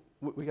saying,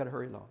 we got to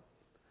hurry along.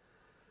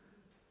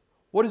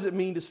 What does it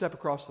mean to step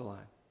across the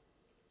line?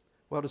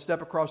 Well, to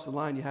step across the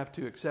line, you have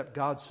to accept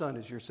God's Son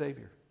as your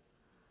Savior.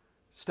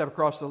 Step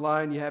across the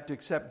line, you have to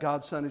accept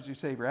God's Son as your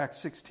Savior. Acts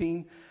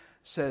 16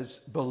 says,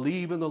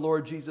 believe in the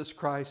Lord Jesus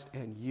Christ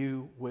and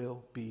you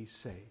will be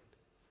saved.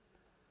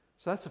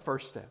 So that's the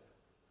first step.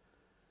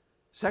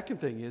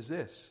 Second thing is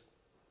this.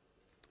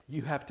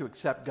 You have to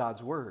accept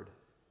God's Word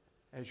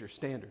as your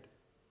standard.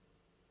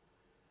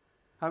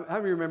 I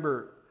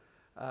remember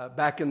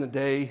back in the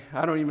day,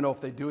 I don't even know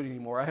if they do it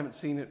anymore. I haven't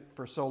seen it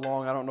for so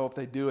long. I don't know if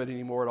they do it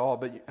anymore at all.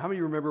 But how many of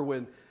you remember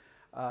when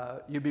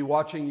you'd be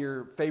watching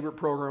your favorite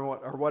program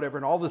or whatever,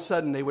 and all of a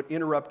sudden they would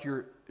interrupt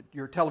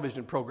your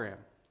television program?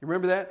 You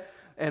remember that?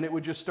 And it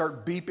would just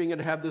start beeping and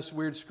have this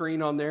weird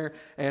screen on there.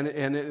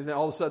 And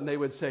all of a sudden they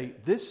would say,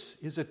 this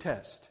is a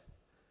test.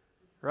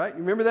 Right?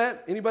 You remember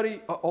that?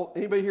 Anybody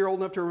here old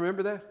enough to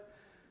remember that?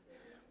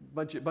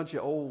 Bunch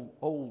of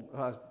old,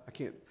 I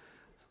can't.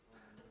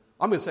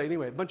 I'm going to say it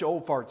anyway, a bunch of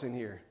old farts in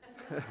here.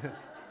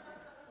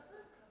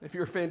 If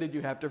you're offended,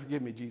 you have to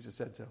forgive me. Jesus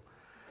said so.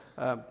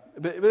 But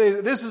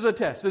this is a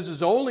test. This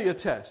is only a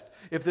test.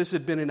 If this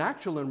had been an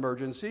actual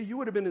emergency, you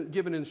would have been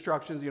given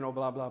instructions,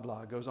 blah, blah,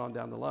 blah. It goes on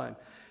down the line.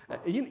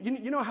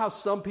 You know how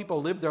some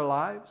people live their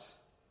lives?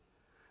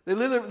 They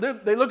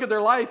look at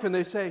their life and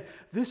they say,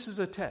 this is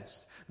a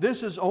test.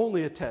 This is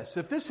only a test.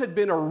 If this had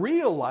been a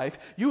real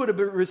life, you would have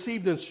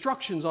received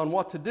instructions on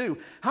what to do.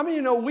 How many of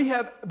you know we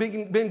have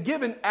been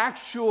given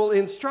actual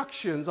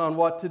instructions on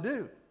what to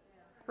do?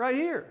 Right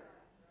here.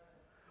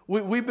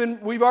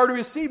 We've already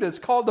received it. It's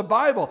called the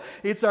Bible.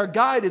 It's our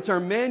guide. It's our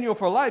manual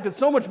for life. It's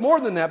so much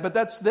more than that, but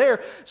that's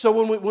there.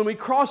 So when we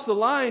cross the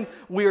line,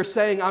 we are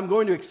saying, I'm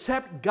going to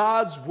accept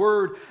God's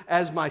word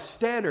as my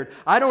standard.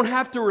 I don't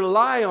have to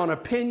rely on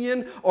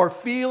opinion or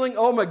feeling.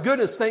 Oh my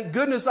goodness, thank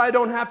goodness I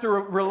don't have to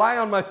rely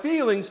on my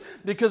feelings,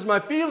 because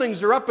my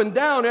feelings are up and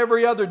down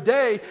every other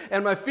day,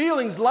 and my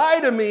feelings lie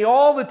to me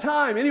all the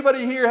time.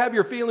 Anybody here have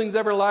your feelings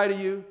ever lie to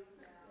you?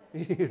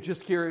 You're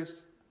just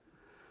curious.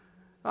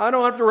 I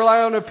don't have to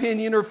rely on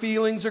opinion or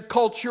feelings or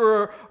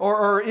culture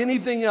or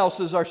anything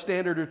else as our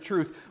standard of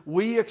truth.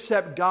 We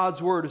accept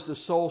God's word as the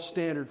sole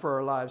standard for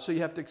our lives. So you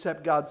have to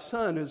accept God's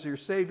Son as your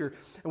Savior,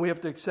 and we have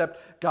to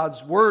accept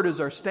God's word as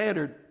our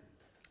standard.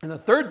 And the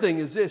third thing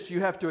is this: you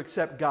have to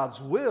accept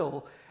God's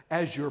will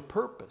as your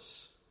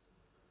purpose.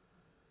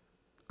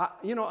 I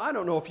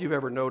don't know if you've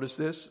ever noticed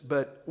this,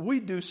 but we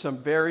do some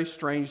very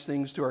strange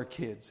things to our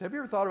kids. Have you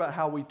ever thought about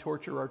how we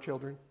torture our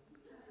children?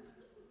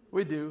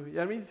 We do.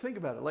 I mean, think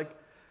about it. Like,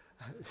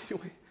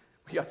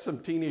 we got some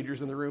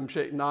teenagers in the room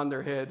nodding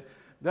their head.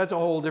 That's a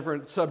whole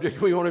different subject.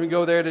 We won't even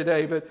go there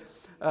today, but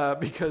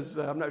because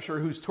I'm not sure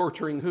who's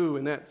torturing who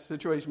in that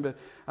situation, but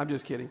I'm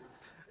just kidding.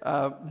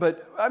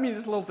 But I mean,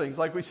 just little things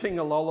like we sing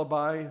a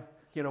lullaby,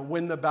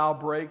 when the bough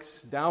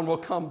breaks, down will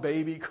come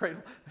baby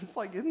cradle. It's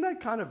like, isn't that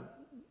kind of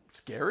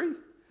scary?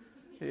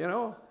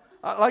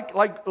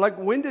 Like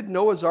when did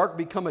Noah's Ark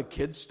become a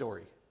kid's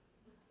story?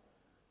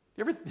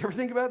 You ever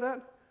think about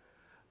that?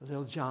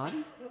 Little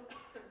Johnny,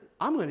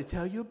 I'm going to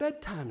tell you a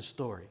bedtime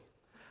story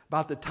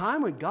about the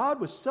time when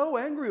God was so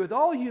angry with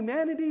all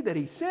humanity that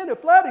he sent a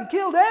flood and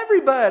killed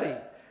everybody.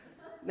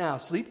 Now,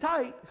 sleep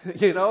tight.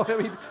 I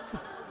mean,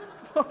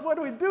 what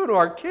do we do to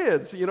our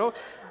kids, Have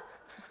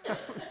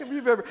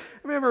you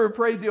ever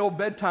prayed the old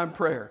bedtime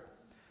prayer?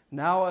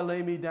 Now I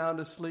lay me down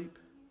to sleep.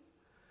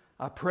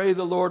 I pray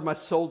the Lord my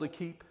soul to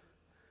keep.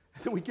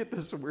 And then we get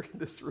this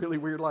really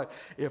weird line.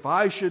 If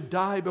I should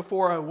die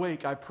before I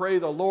wake, I pray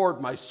the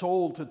Lord my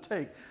soul to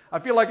take. I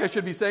feel like I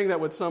should be saying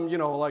that with some,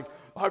 like,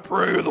 I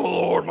pray the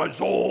Lord my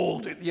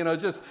soul to,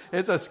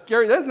 it's a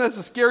scary, that's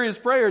the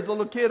scariest prayer. As a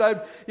little kid,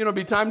 I'd,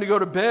 be time to go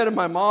to bed, and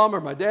my mom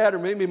or my dad or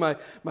maybe my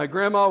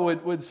grandma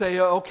would say,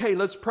 okay,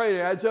 let's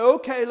pray. I'd say,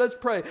 okay, let's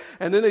pray.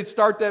 And then they'd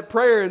start that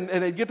prayer, and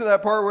they'd get to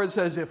that part where it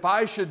says, if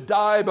I should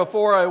die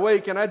before I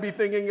wake, and I'd be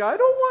thinking, I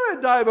don't want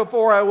to die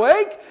before I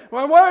wake.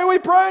 Why are we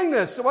praying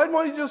this? Why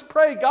don't you just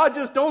pray, God,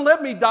 just don't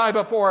let me die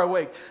before I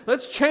wake.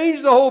 Let's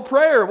change the whole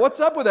prayer. What's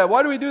up with that?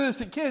 Why do we do this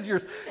to kids?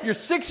 You're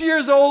 6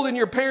 years old, and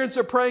your parents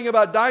are praying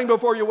about dying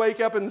before you wake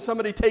up, and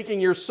somebody taking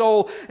your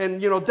soul,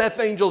 and death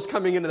angels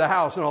coming into the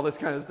house and all this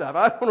kind of stuff.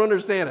 I don't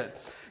understand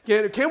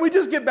it. Can we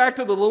just get back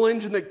to the little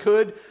engine that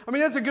could? I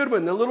mean, that's a good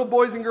one. The little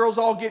boys and girls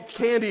all get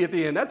candy at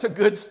the end. That's a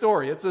good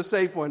story. It's a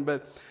safe one.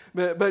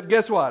 But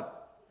guess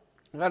what?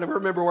 I never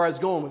remember where I was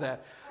going with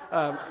that.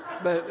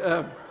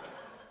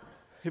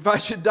 If I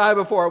should die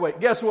before I wake,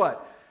 guess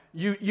what?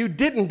 You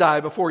didn't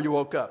die before you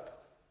woke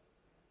up.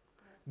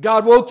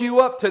 God woke you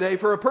up today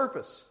for a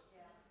purpose.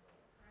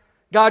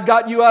 God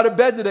got you out of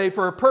bed today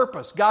for a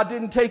purpose. God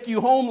didn't take you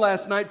home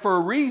last night for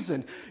a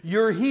reason.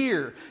 You're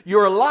here.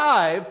 You're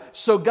alive,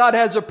 so God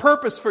has a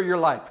purpose for your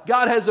life.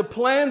 God has a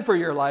plan for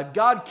your life.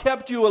 God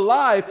kept you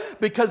alive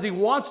because He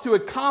wants to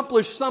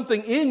accomplish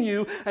something in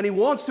you, and He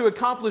wants to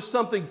accomplish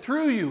something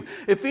through you.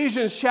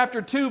 Ephesians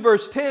chapter 2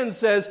 verse 10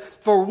 says,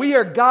 for we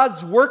are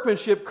God's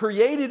workmanship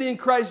created in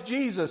Christ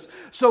Jesus.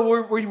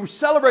 So we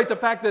celebrate the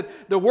fact that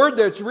the word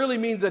there really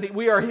means that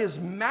we are His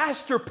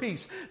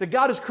masterpiece. That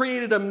God has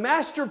created a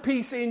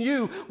masterpiece in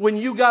you when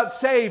you got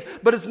saved.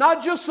 But it's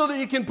not just so that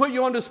He can put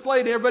you on display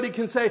and everybody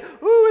can say,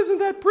 ooh, isn't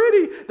that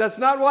pretty? That's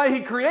not why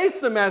He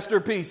creates the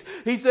masterpiece.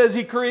 He says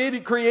He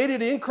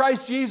created in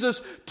Christ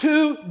Jesus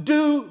to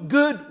do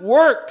good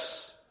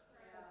works,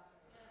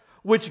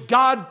 which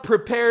God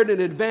prepared in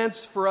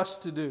advance for us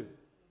to do.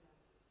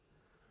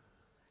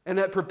 And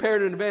that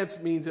prepared in advance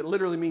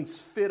literally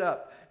means fit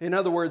up. In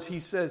other words, He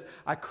says,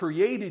 I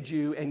created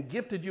you and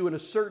gifted you in a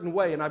certain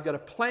way, and I've got a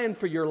plan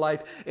for your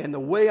life, and the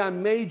way I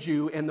made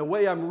you and the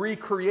way I'm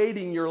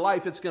recreating your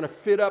life, it's going to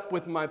fit up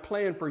with my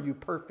plan for you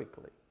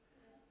perfectly.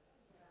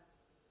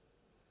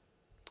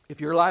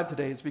 If you're alive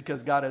today, it's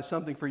because God has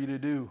something for you to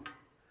do.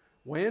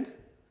 When?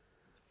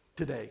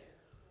 Today.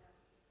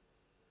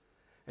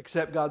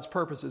 Accept God's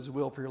purposes and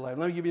will for your life.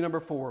 Let me give you number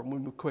 4. We'll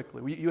move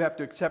quickly. You have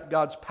to accept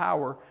God's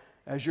power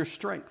as your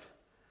strength.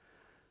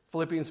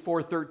 Philippians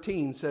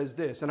 4:13 says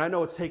this, and I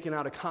know it's taken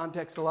out of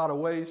context a lot of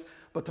ways,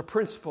 but the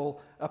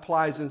principle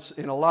applies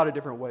in a lot of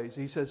different ways.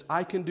 He says,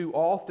 I can do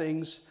all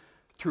things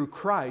through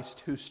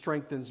Christ who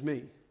strengthens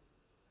me.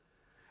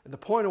 And the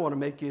point I want to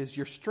make is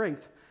your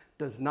strength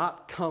does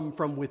not come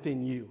from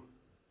within you.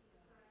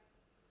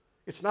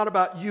 It's not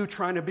about you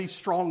trying to be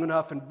strong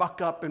enough and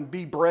buck up and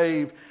be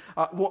brave.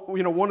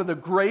 One of the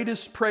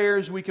greatest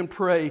prayers we can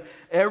pray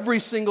every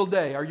single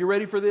day. Are you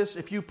ready for this?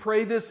 If you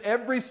pray this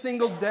every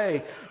single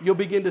day, you'll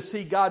begin to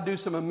see God do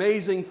some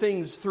amazing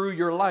things through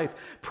your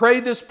life.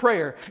 Pray this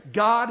prayer.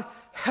 God,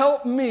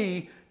 help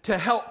me to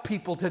help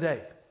people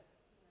today.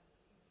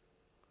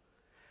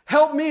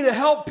 Help me to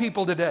help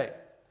people today.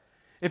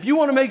 If you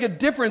want to make a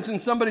difference in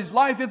somebody's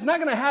life, it's not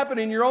going to happen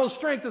in your own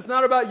strength. It's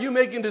not about you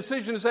making a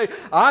decision to say,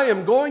 I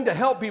am going to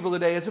help people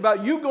today. It's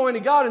about you going to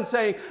God and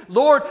saying,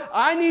 Lord,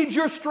 I need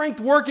your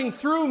strength working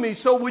through me.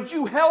 So would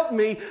you help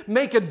me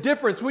make a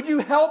difference? Would you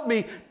help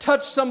me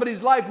touch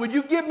somebody's life? Would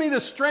you give me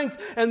the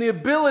strength and the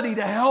ability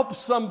to help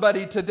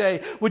somebody today?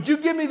 Would you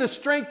give me the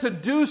strength to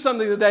do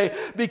something today?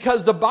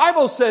 Because the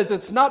Bible says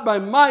it's not by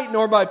might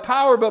nor by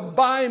power, but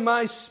by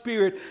my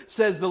Spirit,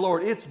 says the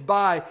Lord. It's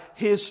by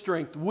His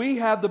strength. We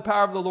have the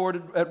power of the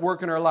Lord at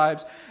work in our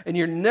lives, and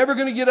you're never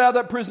going to get out of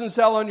that prison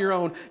cell on your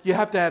own. You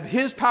have to have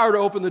His power to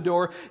open the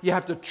door. You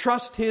have to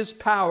trust His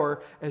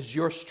power as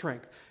your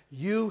strength.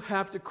 You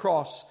have to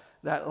cross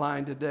that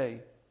line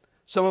today.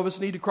 Some of us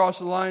need to cross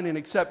the line and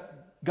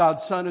accept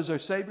God's Son as our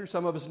Savior.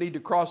 Some of us need to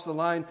cross the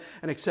line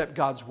and accept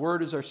God's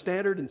Word as our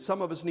standard. And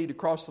some of us need to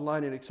cross the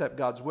line and accept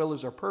God's will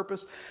as our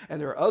purpose.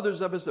 And there are others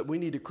of us that we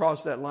need to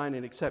cross that line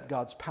and accept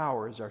God's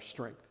power as our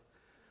strength.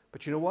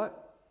 But you know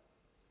what?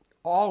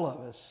 All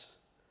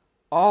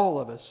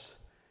of us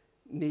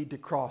need to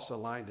cross a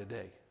line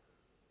today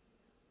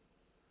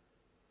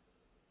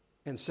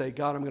and say,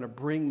 God, I'm going to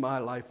bring my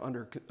life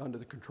under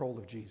the control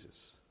of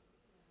Jesus.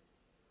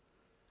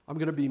 I'm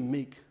going to be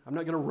meek. I'm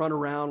not going to run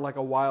around like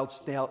a wild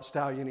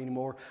stallion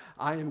anymore.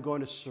 I am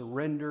going to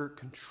surrender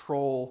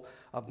control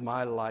of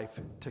my life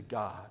to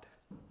God.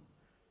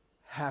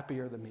 Happy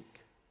are the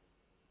meek.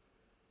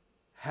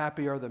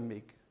 Happy are the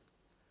meek.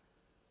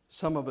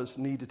 Some of us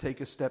need to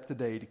take a step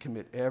today to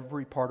commit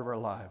every part of our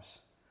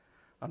lives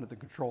under the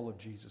control of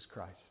Jesus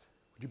Christ.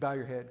 Would you bow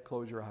your head,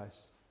 close your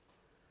eyes?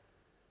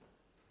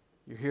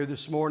 You're here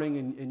this morning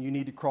and you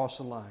need to cross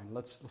the line.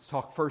 Let's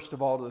talk first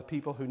of all to the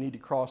people who need to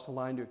cross the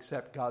line to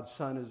accept God's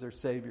Son as their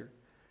Savior.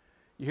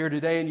 You're here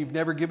today and you've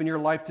never given your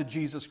life to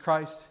Jesus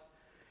Christ.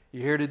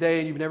 You're here today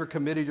and you've never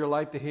committed your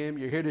life to Him.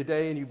 You're here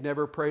today and you've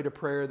never prayed a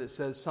prayer that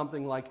says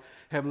something like,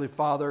 Heavenly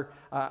Father,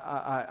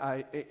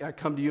 I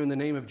come to you in the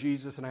name of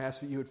Jesus and I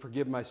ask that you would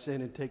forgive my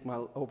sin and take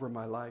over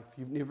my life.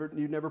 You've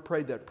never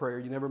prayed that prayer.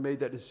 You never made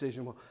that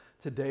decision. Well,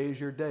 today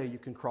is your day. You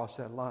can cross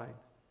that line.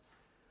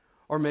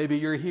 Or maybe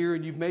you're here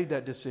and you've made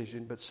that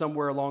decision, but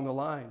somewhere along the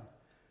line,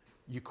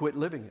 you quit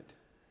living it.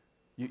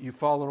 You've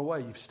fallen away.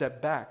 You've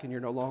stepped back and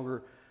you're no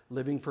longer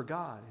living for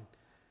God.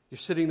 You're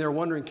sitting there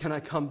wondering, can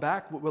I come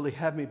back? Will He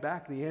have me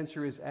back? The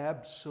answer is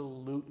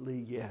absolutely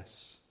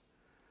yes.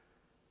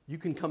 You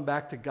can come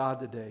back to God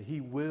today.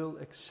 He will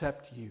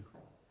accept you.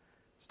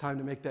 It's time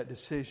to make that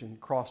decision,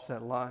 cross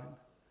that line.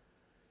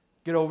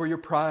 Get over your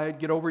pride,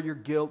 get over your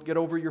guilt, get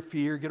over your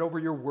fear, get over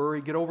your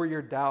worry, get over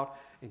your doubt,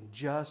 and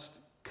just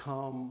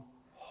come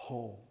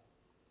home.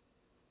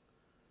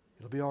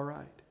 It'll be all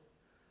right.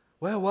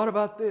 Well, what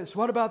about this?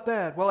 What about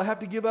that? Well, I have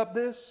to give up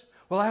this?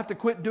 Well, I have to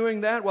quit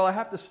doing that? Well, I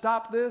have to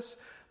stop this?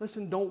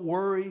 Listen, don't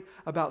worry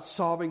about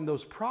solving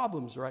those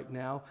problems right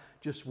now.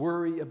 Just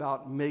worry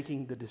about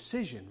making the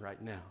decision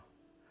right now.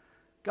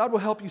 God will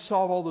help you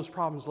solve all those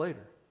problems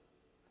later.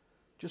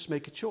 Just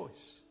make a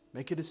choice.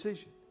 Make a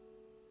decision.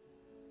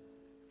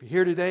 If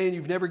you're here today and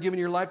you've never given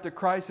your life to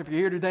Christ, if you're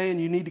here today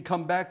and you need to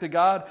come back to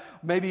God,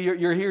 maybe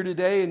you're here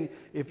today and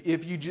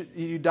if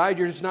you died,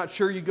 you're just not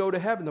sure you go to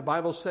heaven. The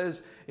Bible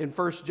says in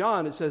 1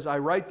 John, it says, I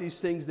write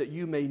these things that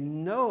you may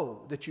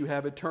know that you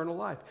have eternal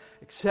life.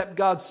 Accept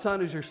God's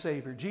Son as your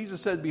Savior.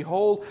 Jesus said,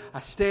 behold, I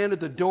stand at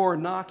the door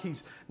and knock.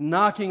 He's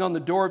knocking on the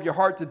door of your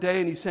heart today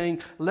and He's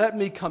saying, let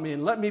me come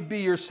in. Let me be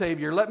your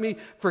Savior. Let me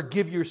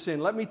forgive your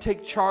sin. Let me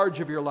take charge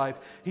of your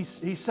life.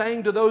 He's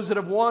saying to those that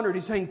have wandered,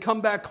 He's saying,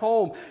 come back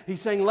home.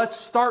 He's saying, let's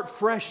start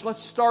fresh.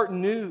 Let's start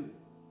new.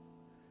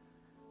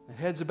 And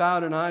heads are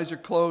bowed and eyes are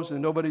closed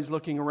and nobody's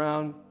looking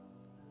around.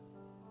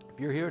 If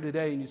you're here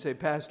today and you say,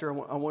 Pastor,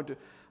 I want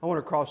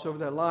to cross over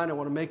that line. I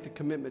want to make the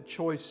commitment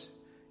choice.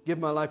 Give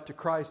my life to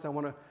Christ. I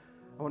want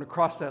to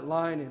cross that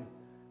line and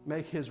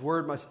make His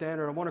Word my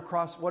standard. I want to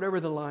cross whatever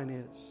the line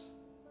is.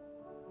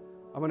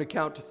 I'm going to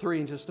count to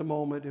 3 in just a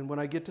moment. And when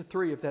I get to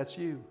 3, if that's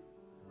you,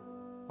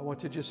 I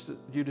want you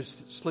to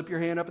slip your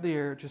hand up in the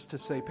air just to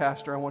say,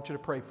 Pastor, I want you to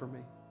pray for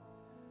me.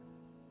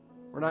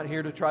 We're not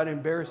here to try to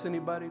embarrass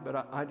anybody,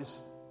 but I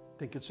just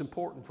think it's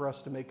important for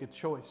us to make a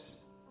choice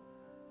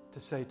to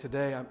say,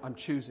 today I'm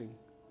choosing.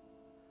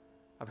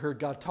 I've heard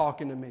God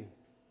talking to me,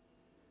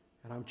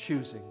 and I'm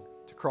choosing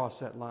to cross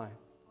that line.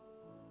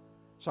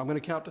 So I'm going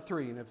to count to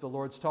 3, and if the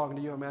Lord's talking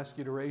to you, I'm asking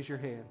you to raise your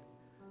hand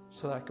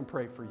so that I can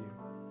pray for you.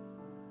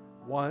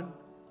 1,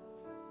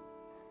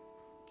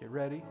 get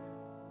ready.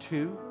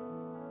 2,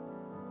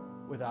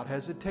 without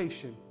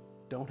hesitation,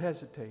 don't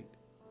hesitate.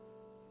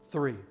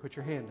 3, put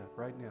your hand up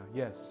right now.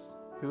 Yes.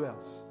 Who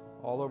else?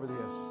 all over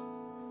this.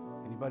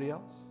 Anybody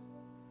else?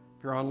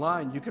 If you're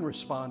online, you can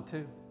respond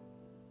too.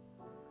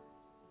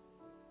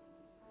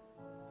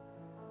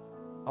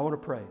 I want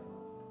to pray.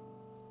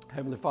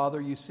 Heavenly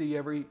Father, you see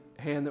every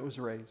hand that was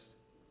raised.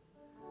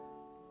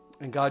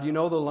 And God, you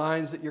know the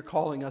lines that you're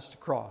calling us to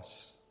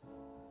cross.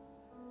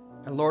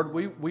 And Lord,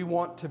 we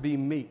want to be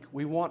meek.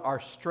 We want our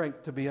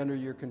strength to be under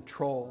your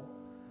control.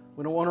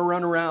 We don't want to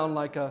run around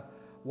like a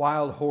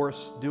wild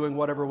horse doing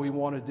whatever we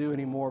want to do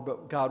anymore.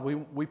 But God,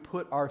 we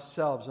put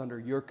ourselves under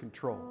your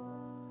control.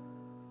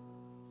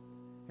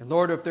 And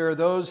Lord, if there are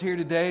those here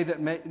today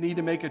that need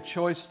to make a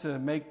choice to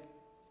make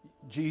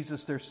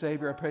Jesus their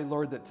Savior, I pray,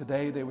 Lord, that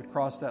today they would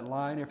cross that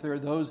line. If there are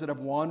those that have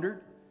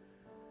wandered,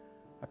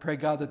 I pray,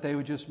 God, that they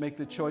would just make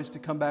the choice to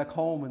come back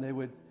home, and they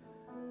would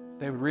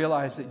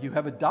realize that you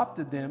have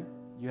adopted them,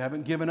 you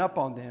haven't given up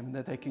on them, and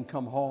that they can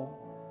come home.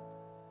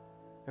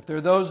 If there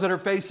are those that are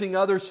facing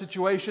other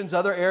situations,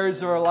 other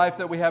areas of our life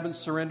that we haven't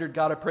surrendered,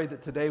 God, I pray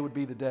that today would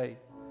be the day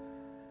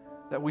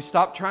that we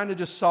stop trying to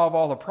just solve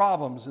all the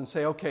problems and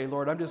say, okay,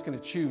 Lord, I'm just going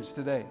to choose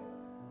today,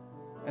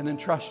 and then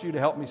trust you to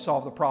help me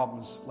solve the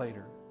problems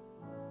later.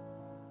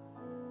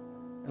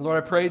 And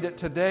Lord, I pray that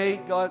today,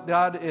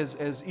 God,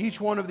 as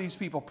each one of these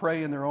people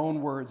pray in their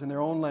own words, in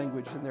their own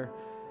language, in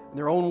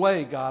their own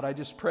way, God, I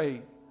just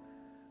pray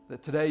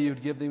that today you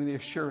would give them the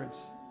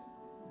assurance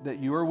that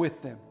you are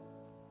with them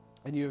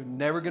and you're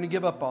never going to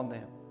give up on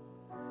them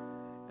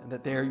and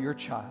that they are your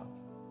child.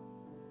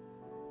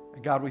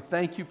 And God, we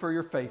thank you for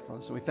your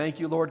faithfulness. We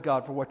thank you, Lord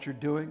God, for what you're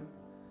doing.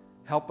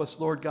 Help us,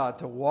 Lord God,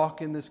 to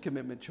walk in this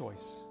commitment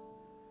choice,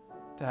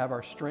 to have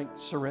our strength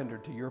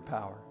surrendered to your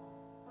power.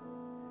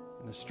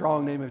 In the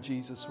strong name of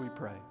Jesus we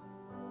pray.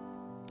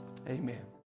 Amen.